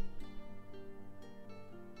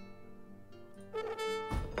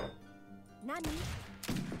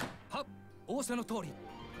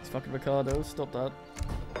 It's fucking Ricardo, stop that.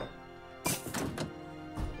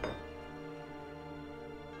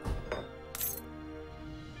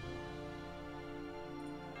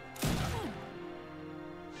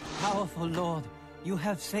 Powerful Lord, you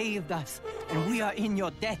have saved us, and we are in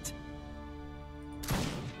your debt.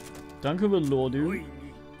 Danke wel, Lordu.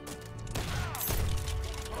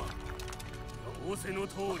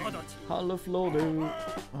 Half Lordu,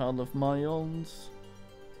 half Mayons.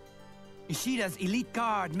 Ishida's elite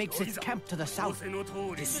guard makes its camp to the south.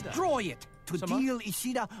 Destroy it to deal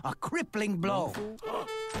Ishida a crippling blow.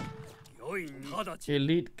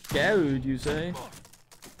 Elite guard, you say?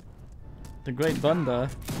 The Great Bunda.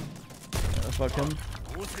 Fuck him.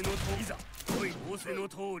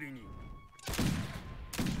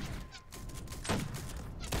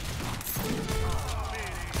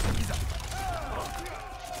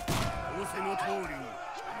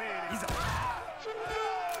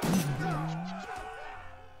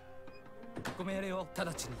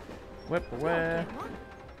 Whip away.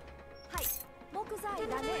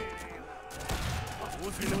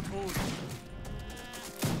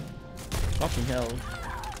 Fucking hell.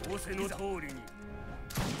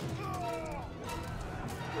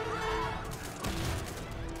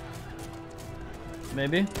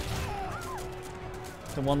 Maybe?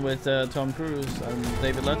 The one with Tom Cruise and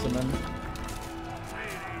David Letterman.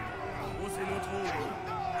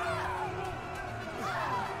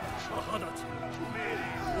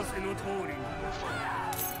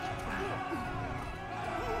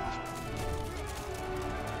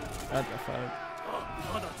 What the fuck?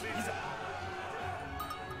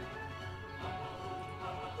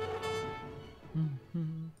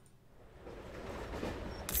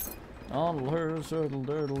 On her turtle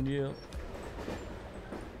dirtle, yeah.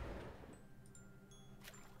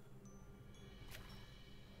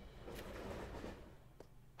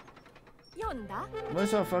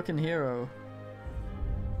 Where's our fucking hero?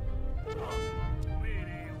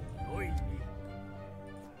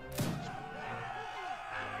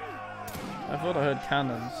 I thought I heard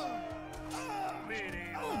cannons.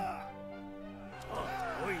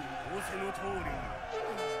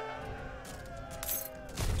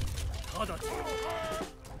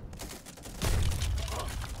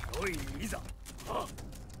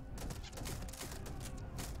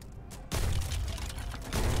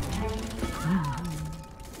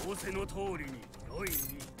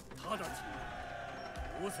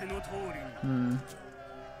 Hmm.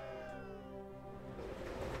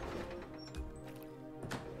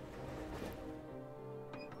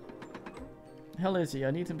 hell is he?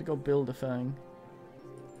 I need him to go build a thing.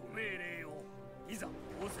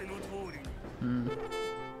 Hmm.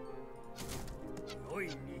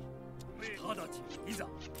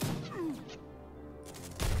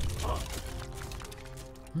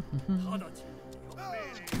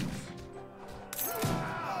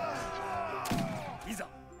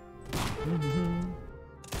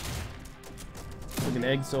 Like an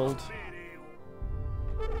egg salt.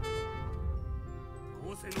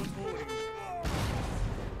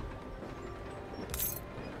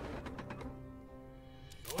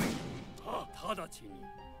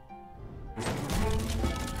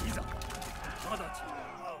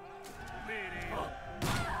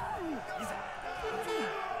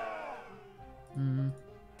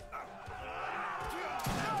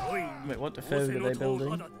 Wait, what the fuck are they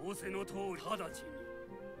building?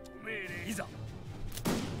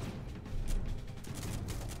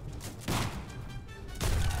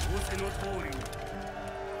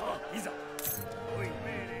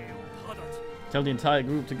 Tell the entire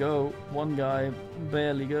group to go. One guy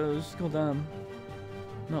barely goes. God damn.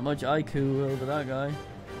 Not much IQ over that guy.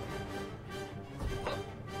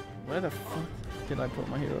 Where the fuck did I put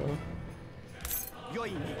my hero?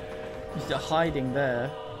 He's just hiding there.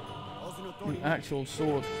 An actual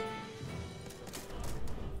sword.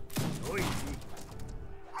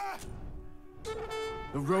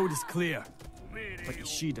 The road is clear, but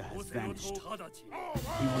Ishida has vanished.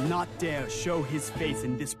 He will not dare show his face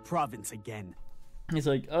in this province again. He's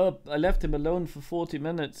like, oh, I left him alone for 40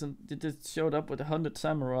 minutes and it just showed up with 100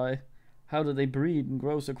 samurai. How do they breed and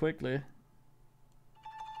grow so quickly?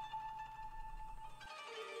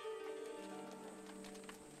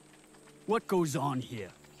 What goes on here?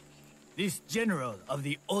 This general of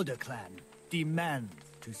the Oda clan demands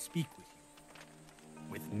to speak with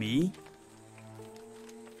you. With me?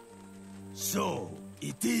 So,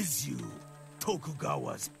 it is you,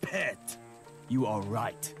 Tokugawa's pet. You are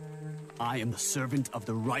right. I am the servant of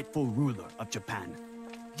the rightful ruler of Japan.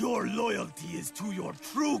 Your loyalty is to your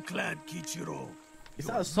true clan, Kichiro. Is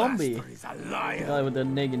that a zombie? Master is a liar. The guy with the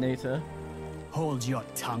Neginator. Hold your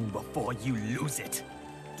tongue before you lose it.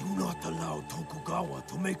 Do not allow Tokugawa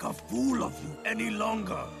to make a fool of you any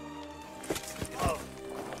longer.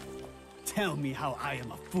 Tell me how I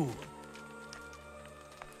am a fool.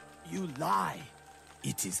 You lie.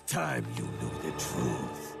 It is time you knew the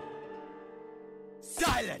truth.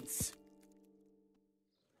 Silence!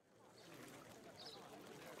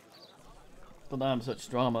 But damn, such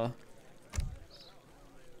drama.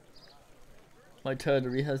 My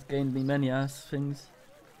turnery has gained me many ass things.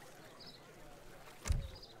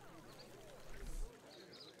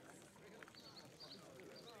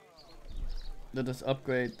 Let us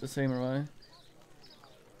upgrade the samurai.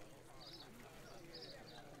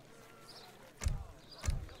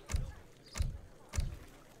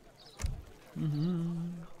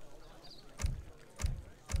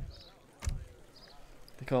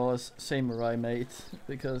 They call us samurai mate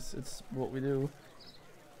because it's what we do.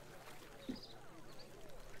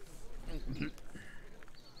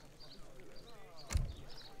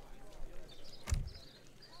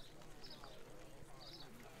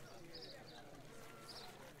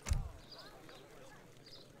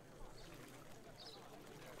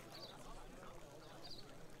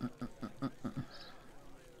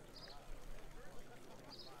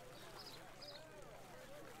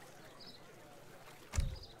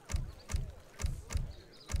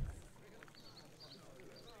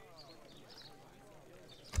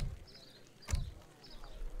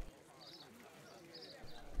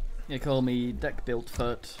 They call me deck built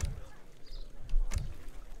foot.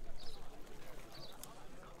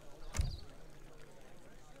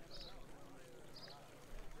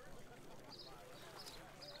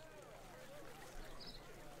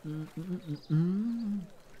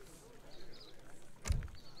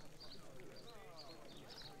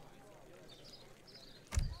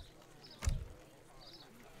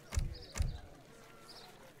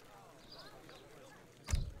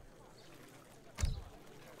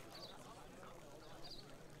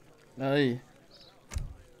 Aye.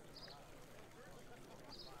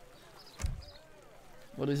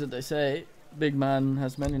 What is it they say? Big man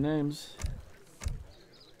has many names.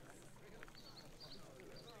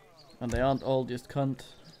 And they aren't all just cunt.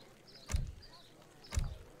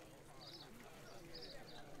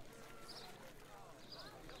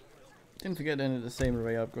 Didn't forget any of the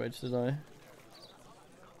samurai upgrades, did I?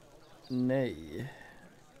 Nay.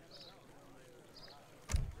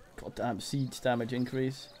 Goddamn siege damage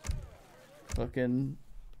increase. Fucking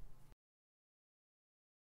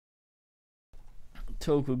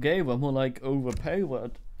Tokugawa, more like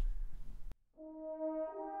overpowered.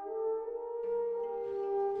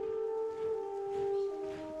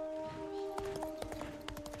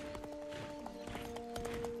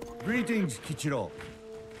 Greetings, Kichiro.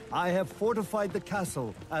 I have fortified the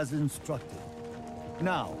castle as instructed.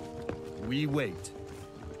 Now, we wait.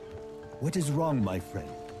 What is wrong, my friend?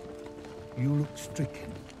 You look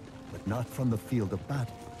stricken, but not from the field of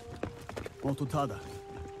battle. Ototada,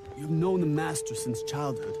 you've known the master since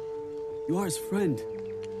childhood. You are his friend.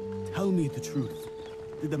 Tell me the truth.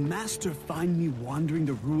 Did the master find me wandering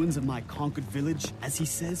the ruins of my conquered village, as he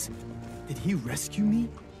says? Did he rescue me?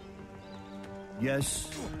 Yes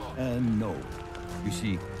and no. You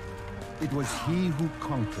see, it was he who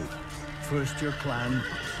conquered. First your clan,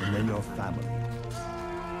 and then your family.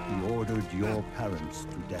 He ordered your parents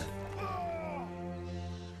to death.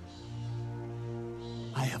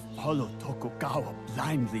 I have followed Tokugawa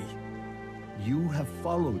blindly. You have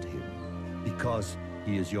followed him because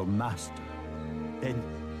he is your master. Then,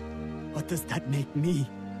 what does that make me?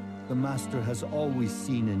 The master has always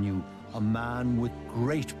seen in you a man with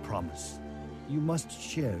great promise. You must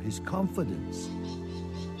share his confidence.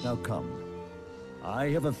 Now come. I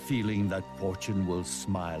have a feeling that fortune will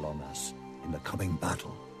smile on us in the coming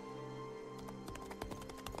battle.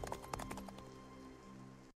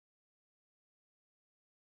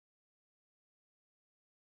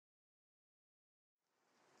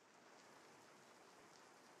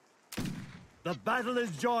 The battle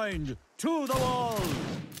is joined! To the wall!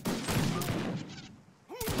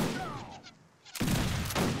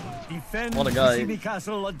 Defend Fushimi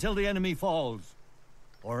Castle until the enemy falls.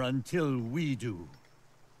 Or until we do.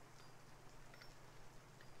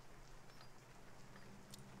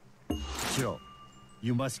 Shiro,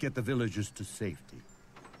 you must get the villagers to safety.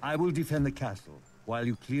 I will defend the castle while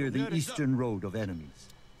you clear the eastern road of enemies.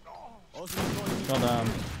 Hold on.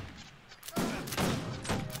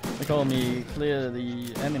 They call me clear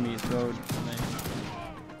the enemy's road.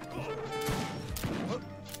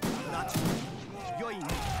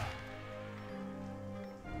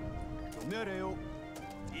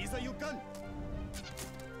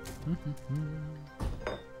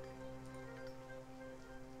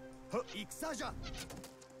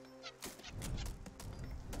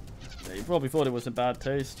 Yeah, you probably thought it was a bad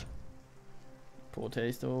taste. Poor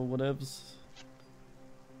taste or whatevs.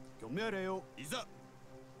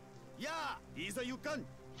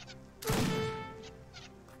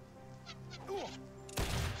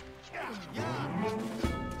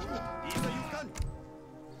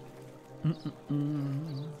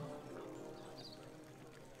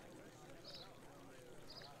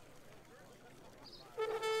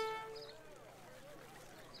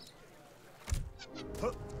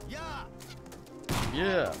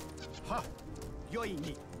 Yeah. Ha.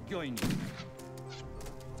 Yoini. Yoini.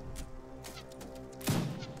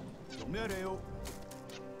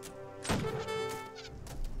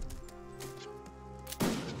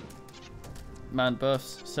 Man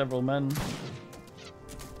buffs several men.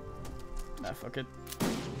 Nah, fuck it.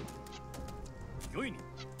 Yoini.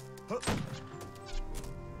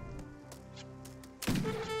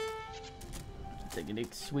 Taking a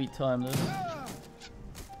sweet time though.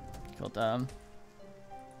 God damn.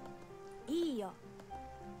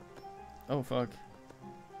 Oh fuck.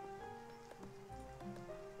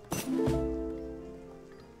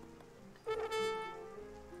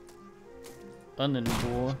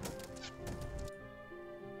 Unendure.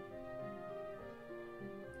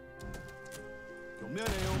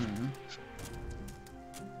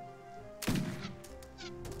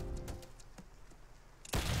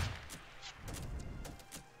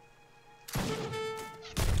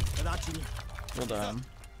 Well done.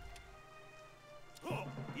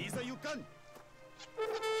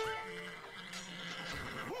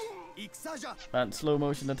 And slow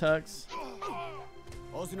motion attacks.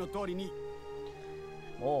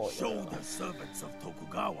 Oh, show the servants of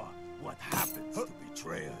Tokugawa what happens to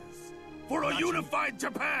betrayers. For a unified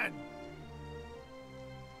Japan!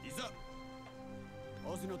 There's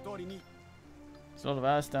a lot of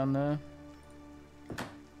ass down there.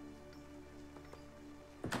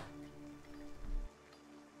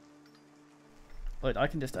 Wait, I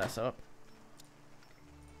can just ass up.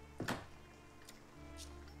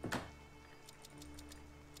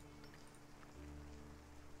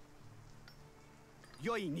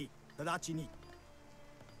 Yoini, Tadachi ni.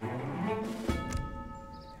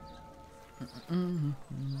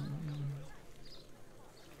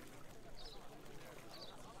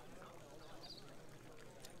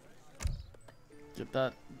 Get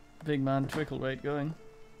that big man trickle rate going.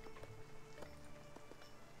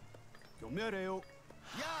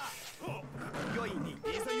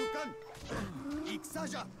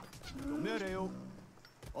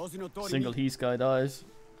 Single Heath guy dies.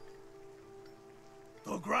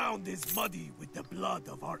 The ground is muddy with the blood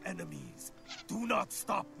of our enemies. Do not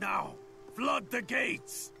stop now. Flood the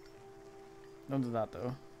gates. Don't do that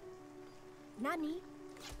though. Nani?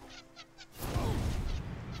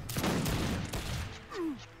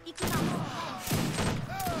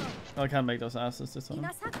 I can't make those asses this time.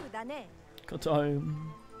 Got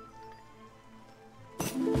time.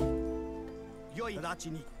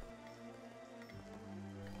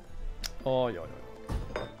 Oh, yeah, yeah.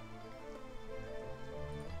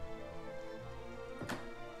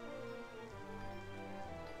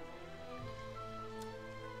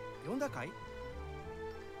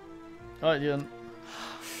 Alright, Ian.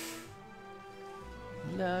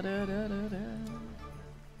 La da da da da.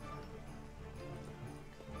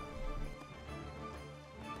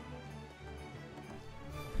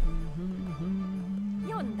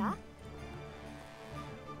 Yonda?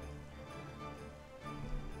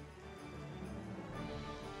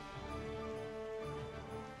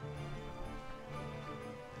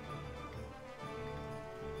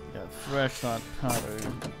 Yeah, fresh that powder.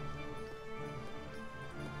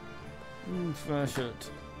 Fresh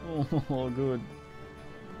it. Oh, good.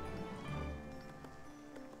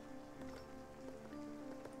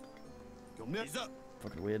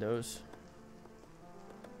 Fucking weirdos.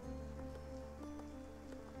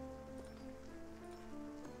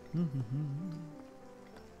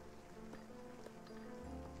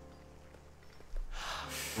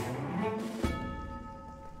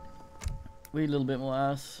 We a little bit more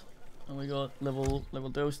ass, and we got level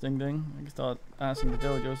dose ding ding. I can start assing the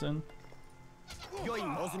dojos in.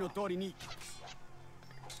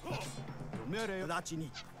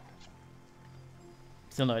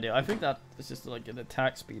 Still no idea. I think that is just like an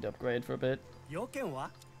attack speed upgrade for a bit.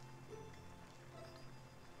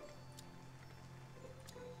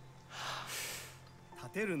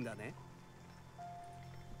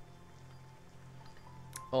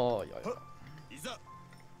 Oh yeah.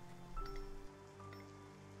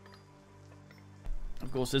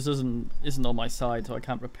 Of course, this isn't on my side, so I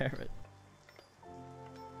can't repair it.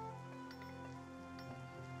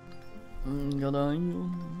 Oh,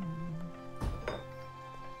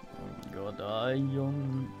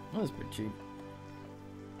 that's pretty cheap.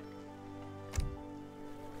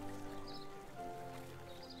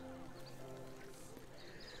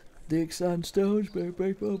 Dicks and stones, baby,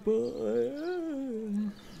 bye.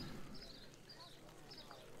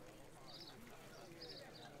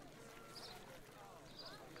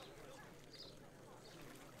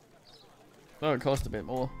 Oh, it cost a bit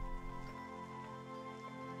more.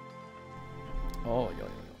 Oh, yeah.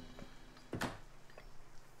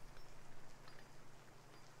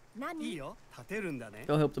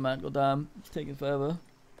 Go help the man, goddamn. It's taking forever.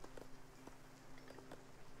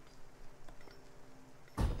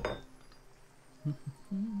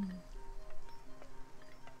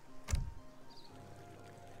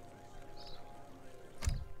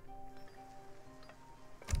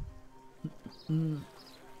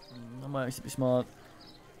 I might actually be smart.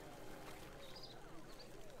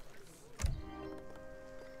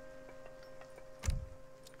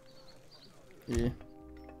 Yeah.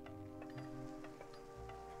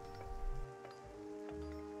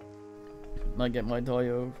 Might get my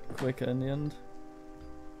Dio quicker in the end.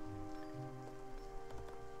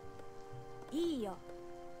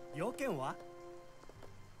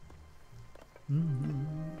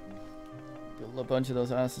 Build a bunch of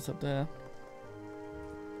those asses up there.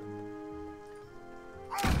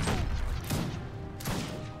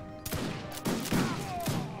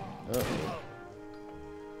 Uh-oh.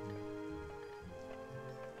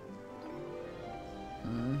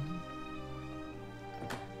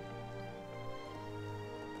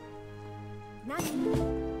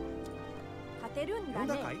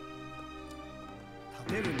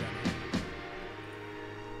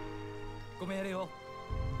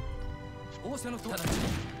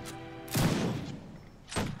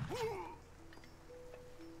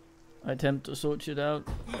 I attempt to sort it out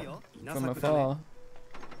from afar,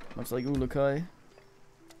 much like Ulukai.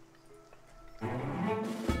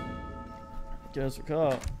 Guess we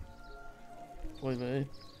can't. Wait, mate.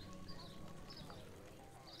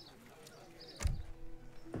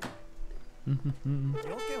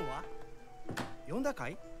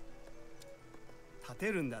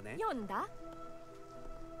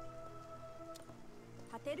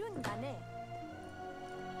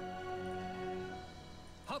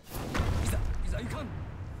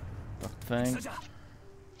 Thing.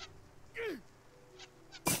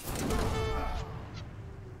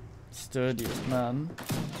 Sturdiest man.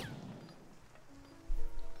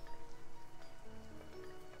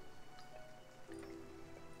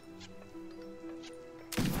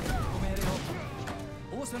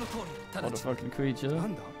 What a fucking creature.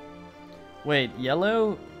 Wait,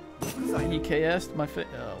 yellow? He KS'd my face.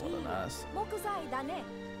 Oh, what an ass.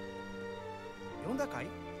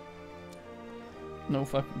 No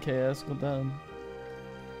fucking KS, go down.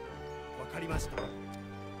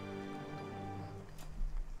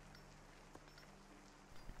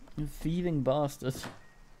 You thieving bastard.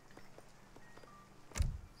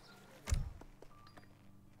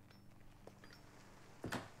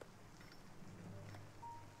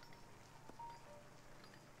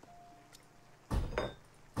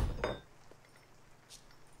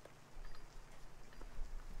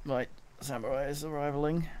 Right, samurai is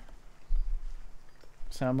arriving.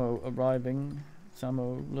 Samo arriving.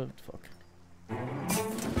 Samo lived. Fuck.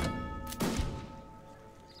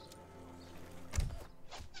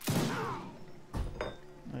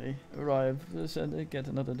 Hey, arrive. Send it. Get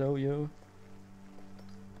another doyo.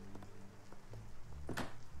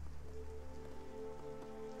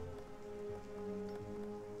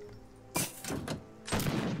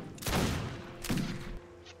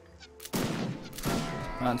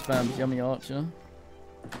 Man spams yummy archer.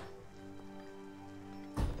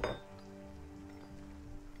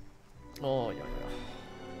 Oh, yeah, yeah.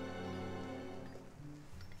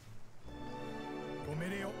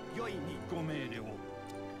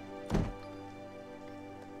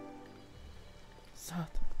 Sat.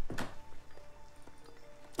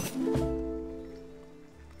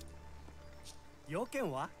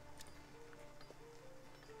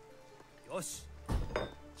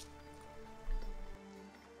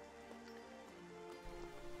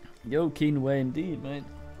 Yo, keen way indeed, mate.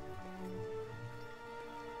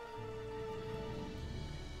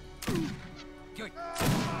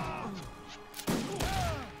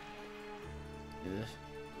 Yes.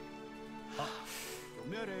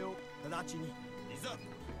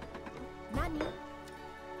 Nani?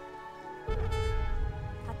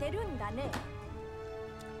 Katerun da ne.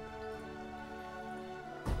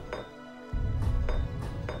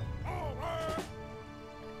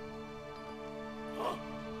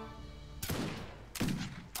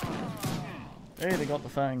 Hey, they got the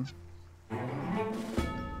fang.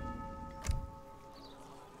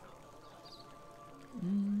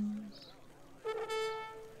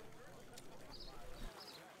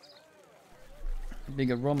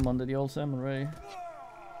 Bigger rum under the old samurai.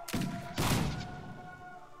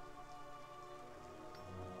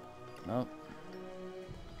 No.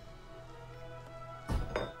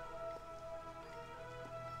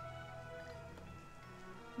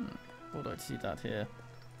 Thought I'd see that here.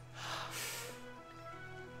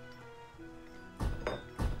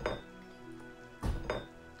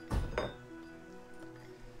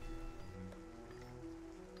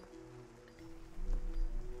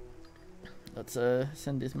 Let's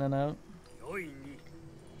send these men out.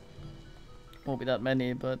 Won't be that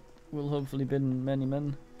many, but will hopefully be many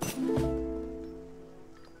men.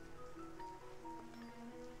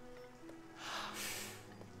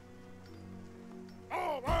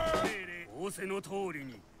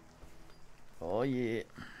 Oh yeah.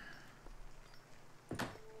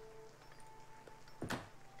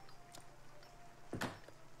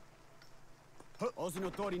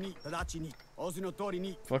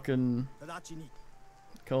 Fucking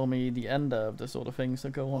call me the ender of the sort of things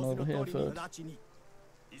that go on over here first.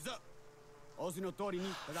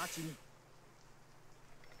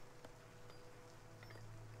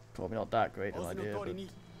 Probably not that great an idea, but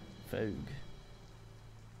Fogue.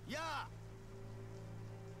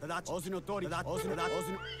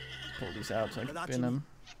 Pull these out so I can bin him.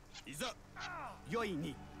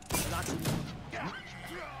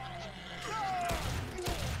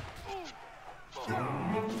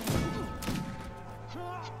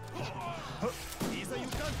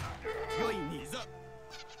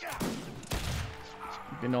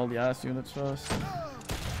 Bin all the ass units first.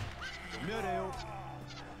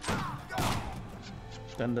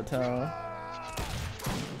 Then the tower.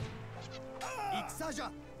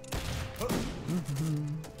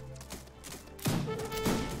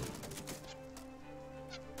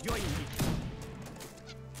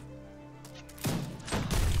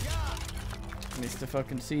 Missed the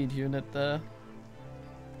fucking seed unit there.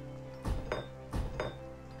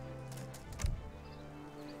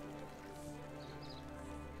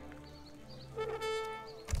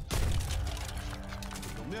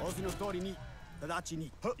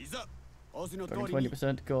 Fucking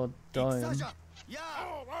 20%, god damn.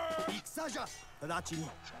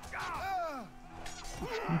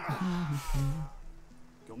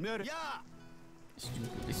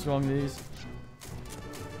 Stupidly strong these.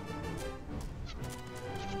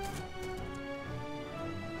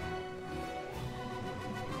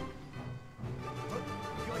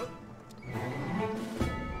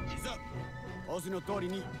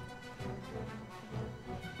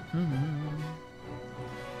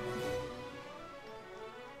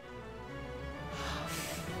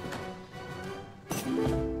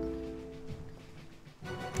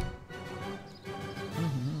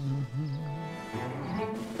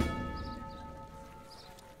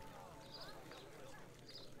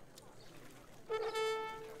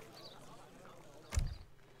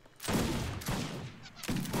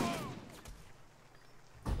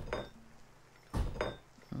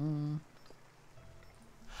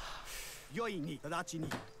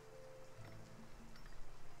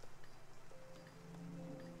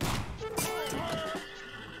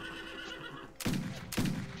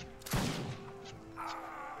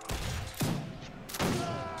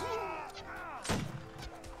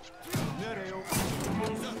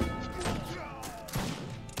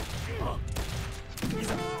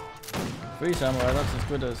 Three samurai, that's as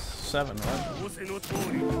good as 7, right?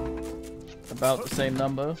 About the same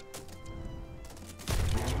number.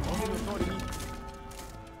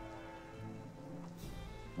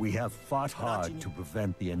 We have fought hard to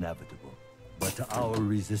prevent the inevitable, but our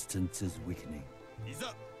resistance is weakening.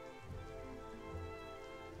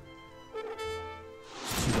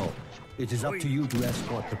 Shido, it is up to you to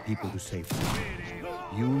escort the people to safety.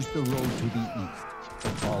 Use the road to the east,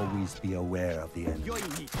 but always be aware of the enemy.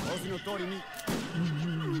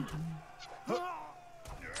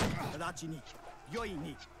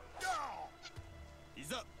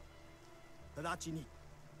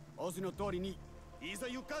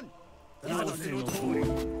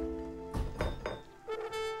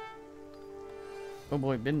 Oh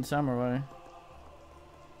boy, Bin Samurai.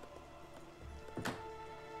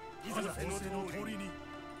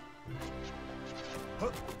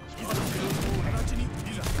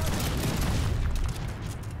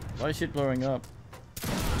 Why is shit blowing up?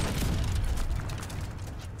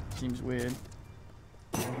 Seems weird.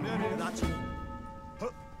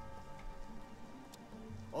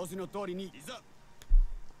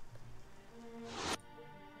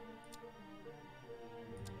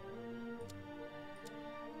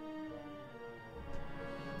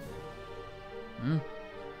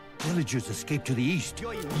 Villagers escape to the east.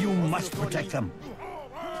 You must protect them.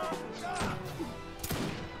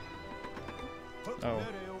 Oh.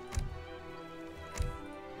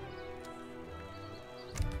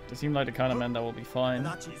 They seem like the kind of men that will be fine.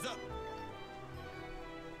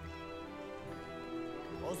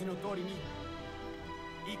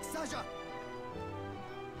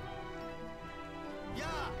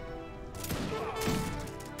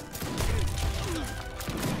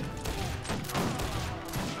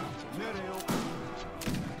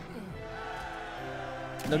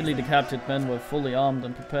 Luckily the captured men were fully armed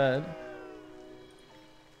and prepared.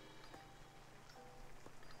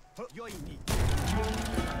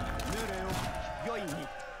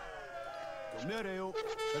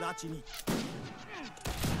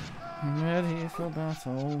 Ready for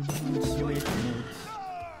battle, sweet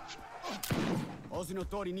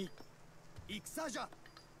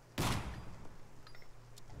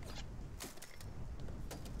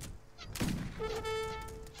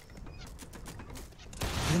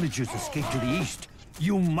Villagers escape to the east.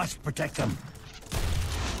 You must protect them.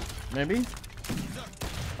 Maybe?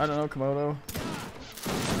 I don't know, Komodo.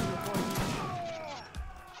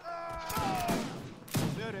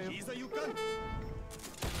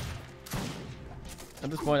 At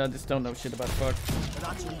this point, I just don't know shit about fuck.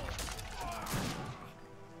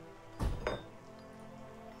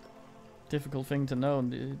 Difficult thing to know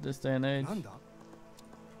in this day and age.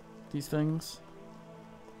 These things.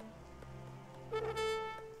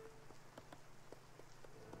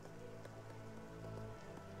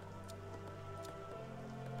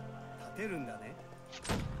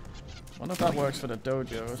 Wonder if that works for the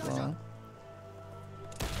dojo as well.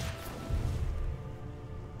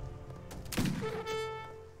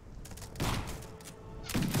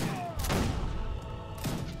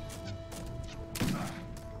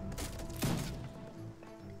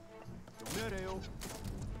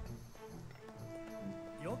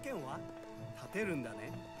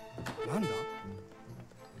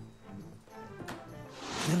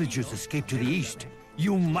 Villagers escape to the east.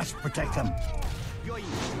 You must protect them.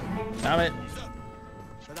 Damn it.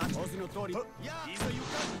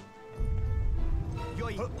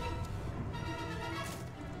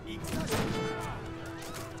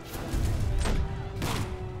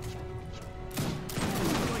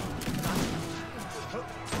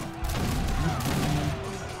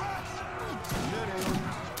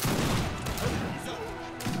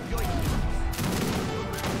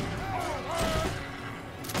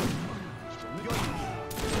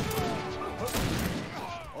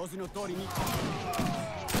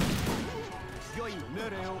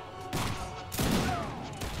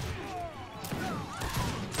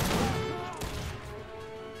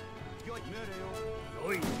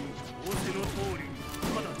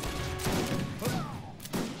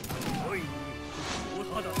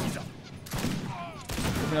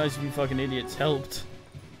 It'd be nice if you fucking idiots helped.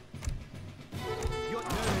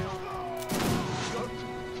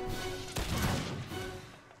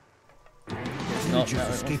 Villagers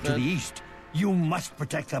escaped to the east. You must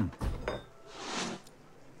protect them.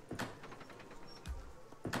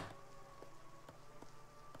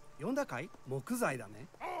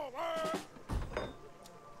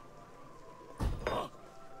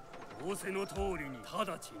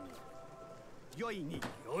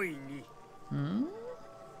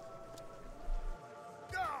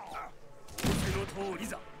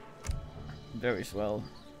 Very swell.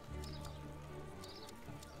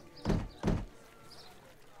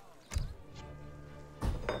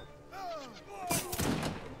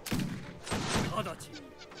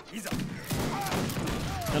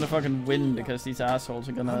 I'm gonna fucking win because these assholes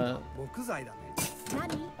are gonna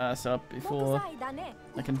ass up before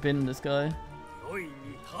I can pin this guy.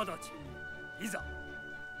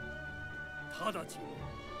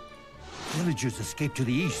 Villagers escaped to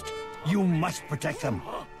the east. You must protect them.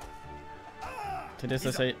 To this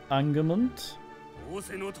I say Angermund.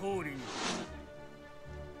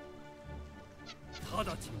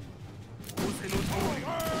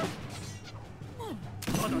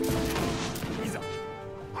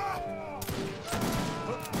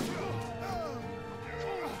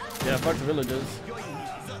 Yeah, fuck the villagers.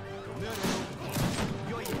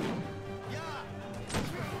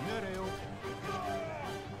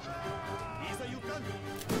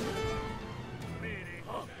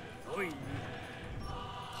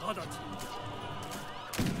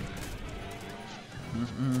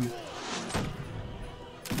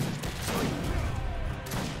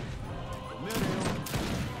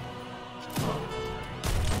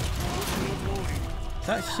 Is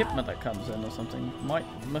that a shipment that comes in or something?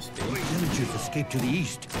 Must be. Villagers escaped to the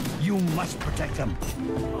east. You must protect them.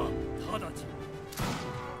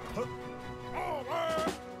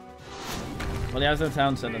 Well, he has no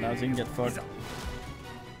town center now, so he can get fucked.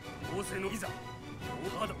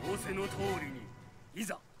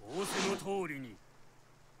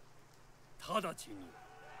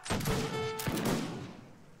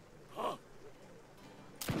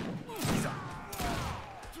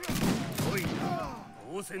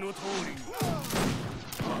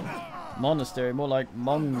 Monastery, more like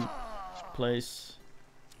Mon place.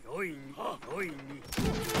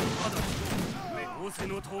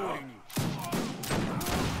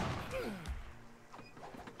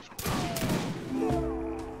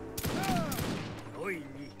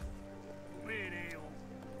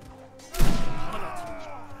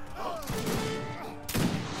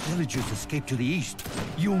 Villagers escaped to the east.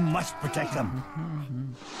 You must protect them.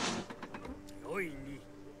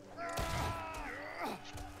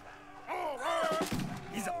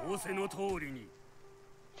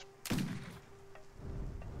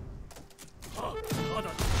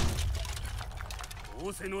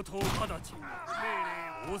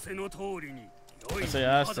 I say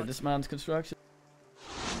ass to this man's construction.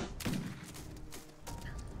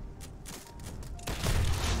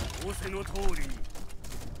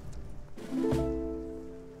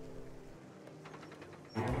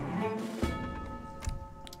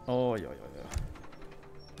 Oh, yeah.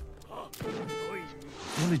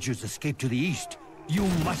 Villagers escaped to the east. You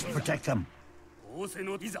must protect them.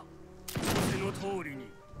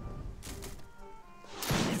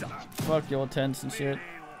 Fuck your tents and shit.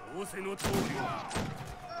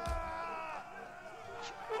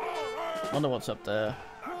 Wonder what's up there.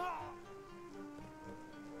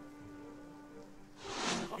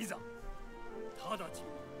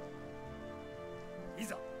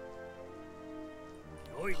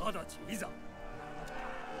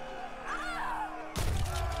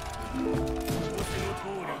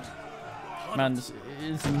 Man, this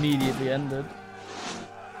is immediately ended.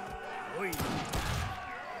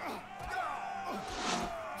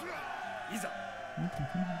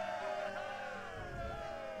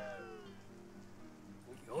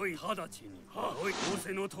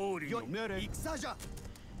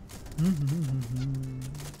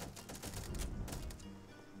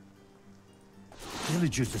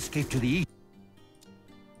 Villagers escaped to the east.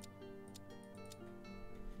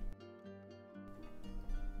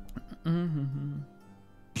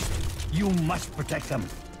 You must protect them.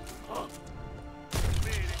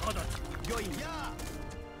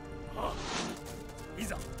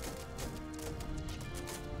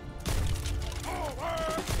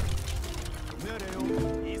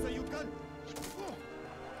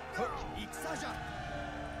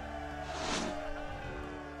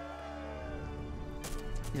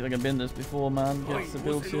 He's like I've been this before, man. Gets the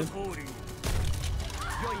build shit.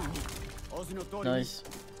 Nice.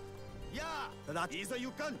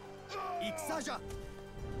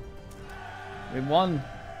 We won.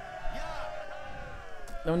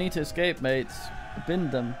 No need to escape, mates.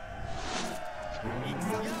 Bind them.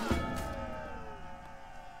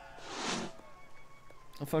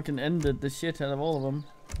 I fucking ended the shit out of all of them.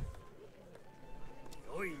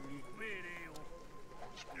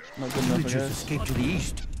 Not good enough, I guess. Escape to the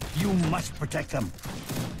east. You must protect them.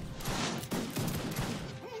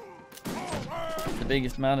 The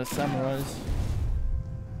biggest man is samurais.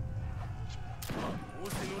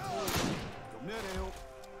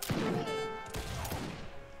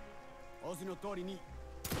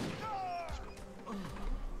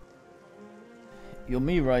 You're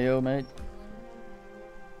me, Ryo, mate.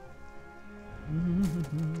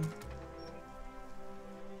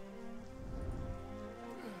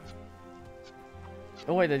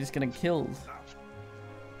 Oh wait, they're just getting killed.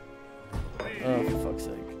 Oh, for fuck's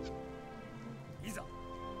sake.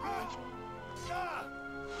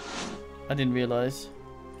 I didn't realize.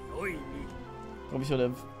 Probably should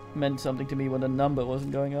have meant something to me when the number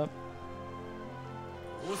wasn't going up.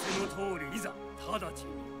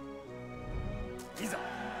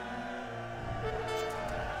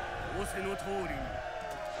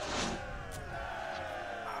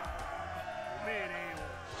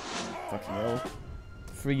 Fucking hell.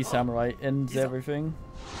 Free samurai ends everything.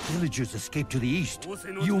 Villagers escape to the east.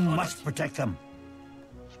 You must protect them.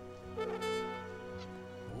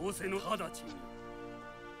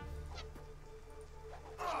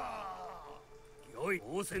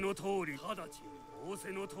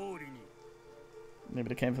 Maybe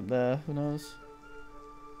they came from there, who knows?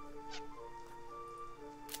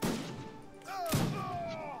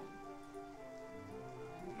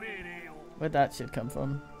 Where'd that shit come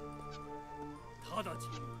from?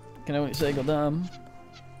 Can only say goddamn.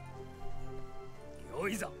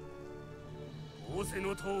 What's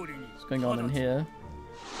going on in here?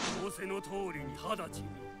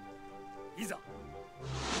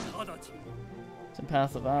 It's a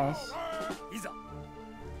path of ass.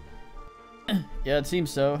 Yeah, it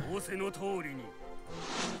seems so.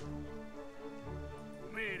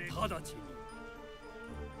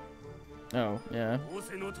 Oh, yeah.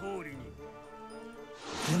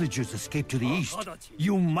 Villagers escape to the east.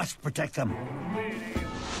 You must protect them.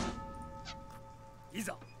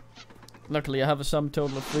 Luckily, I have a sum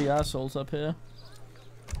total of 3 assholes up here.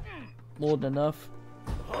 More than enough.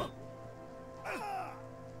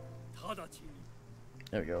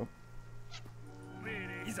 There we go.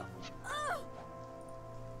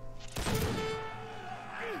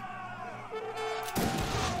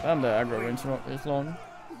 And the aggro range is long.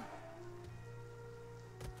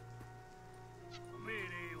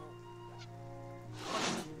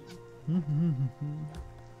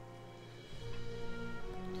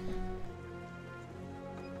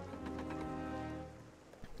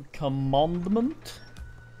 Commandment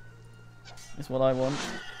is what I want.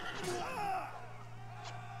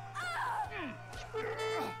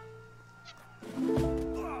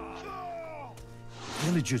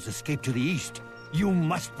 Villagers escape to the east. You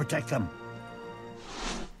must protect them.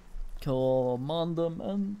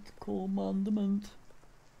 Commandment, commandment.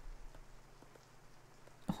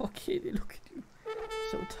 Oh, Kitty, look at you.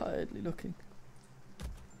 So tiredly looking.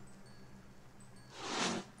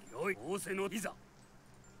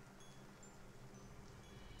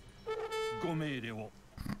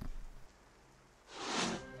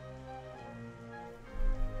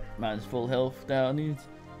 Man's full health down.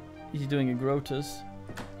 He's doing a Grotus.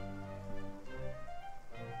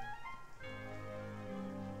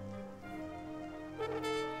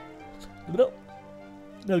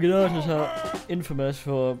 No, Grotus are infamous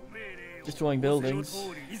for destroying buildings.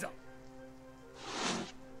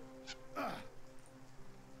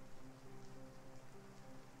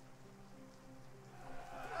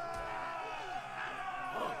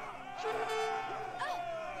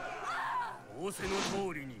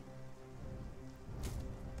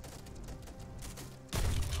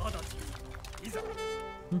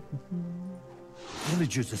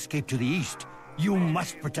 Villagers escape to the east. You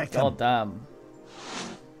must protect them. God damn.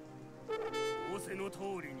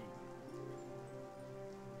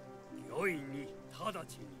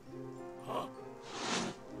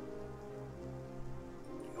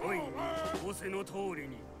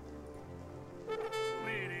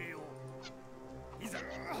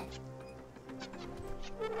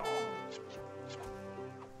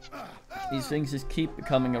 These things just keep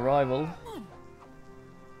becoming a rival.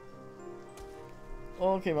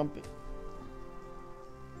 okay, Rumpy.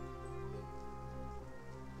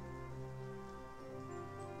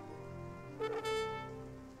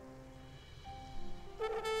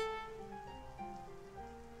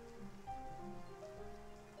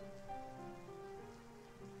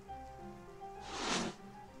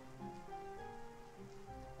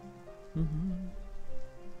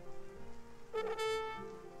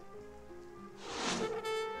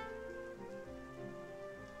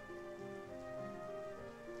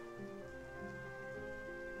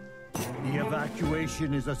 The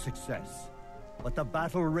evacuation is a success, but the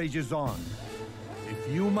battle rages on.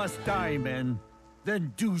 If you must die, men,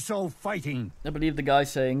 then do so fighting. I believe the guy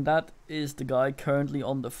saying that is the guy currently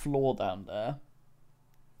on the floor down there.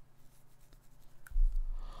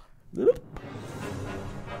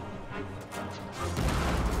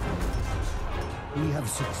 We have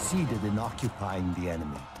succeeded in occupying the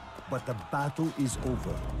enemy, but the battle is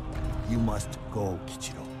over. You must go,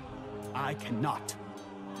 Kichiro. I cannot.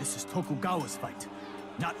 This is Tokugawa's fight,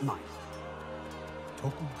 not mine.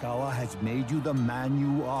 Tokugawa has made you the man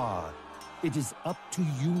you are. It is up to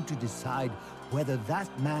you to decide whether that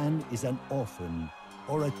man is an orphan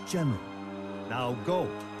or a general. Now go.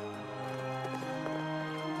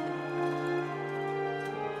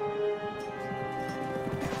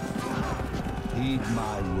 Heed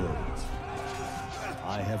my words.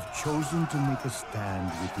 I have chosen to make a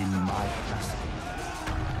stand within my castle.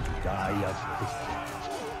 To die a quick.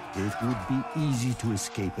 It would be easy to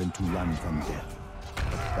escape and to run from death.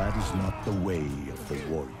 But that is not the way of the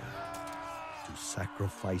warrior. To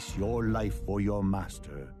sacrifice your life for your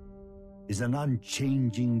master is an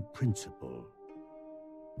unchanging principle.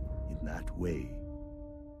 In that way,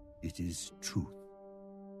 it is truth.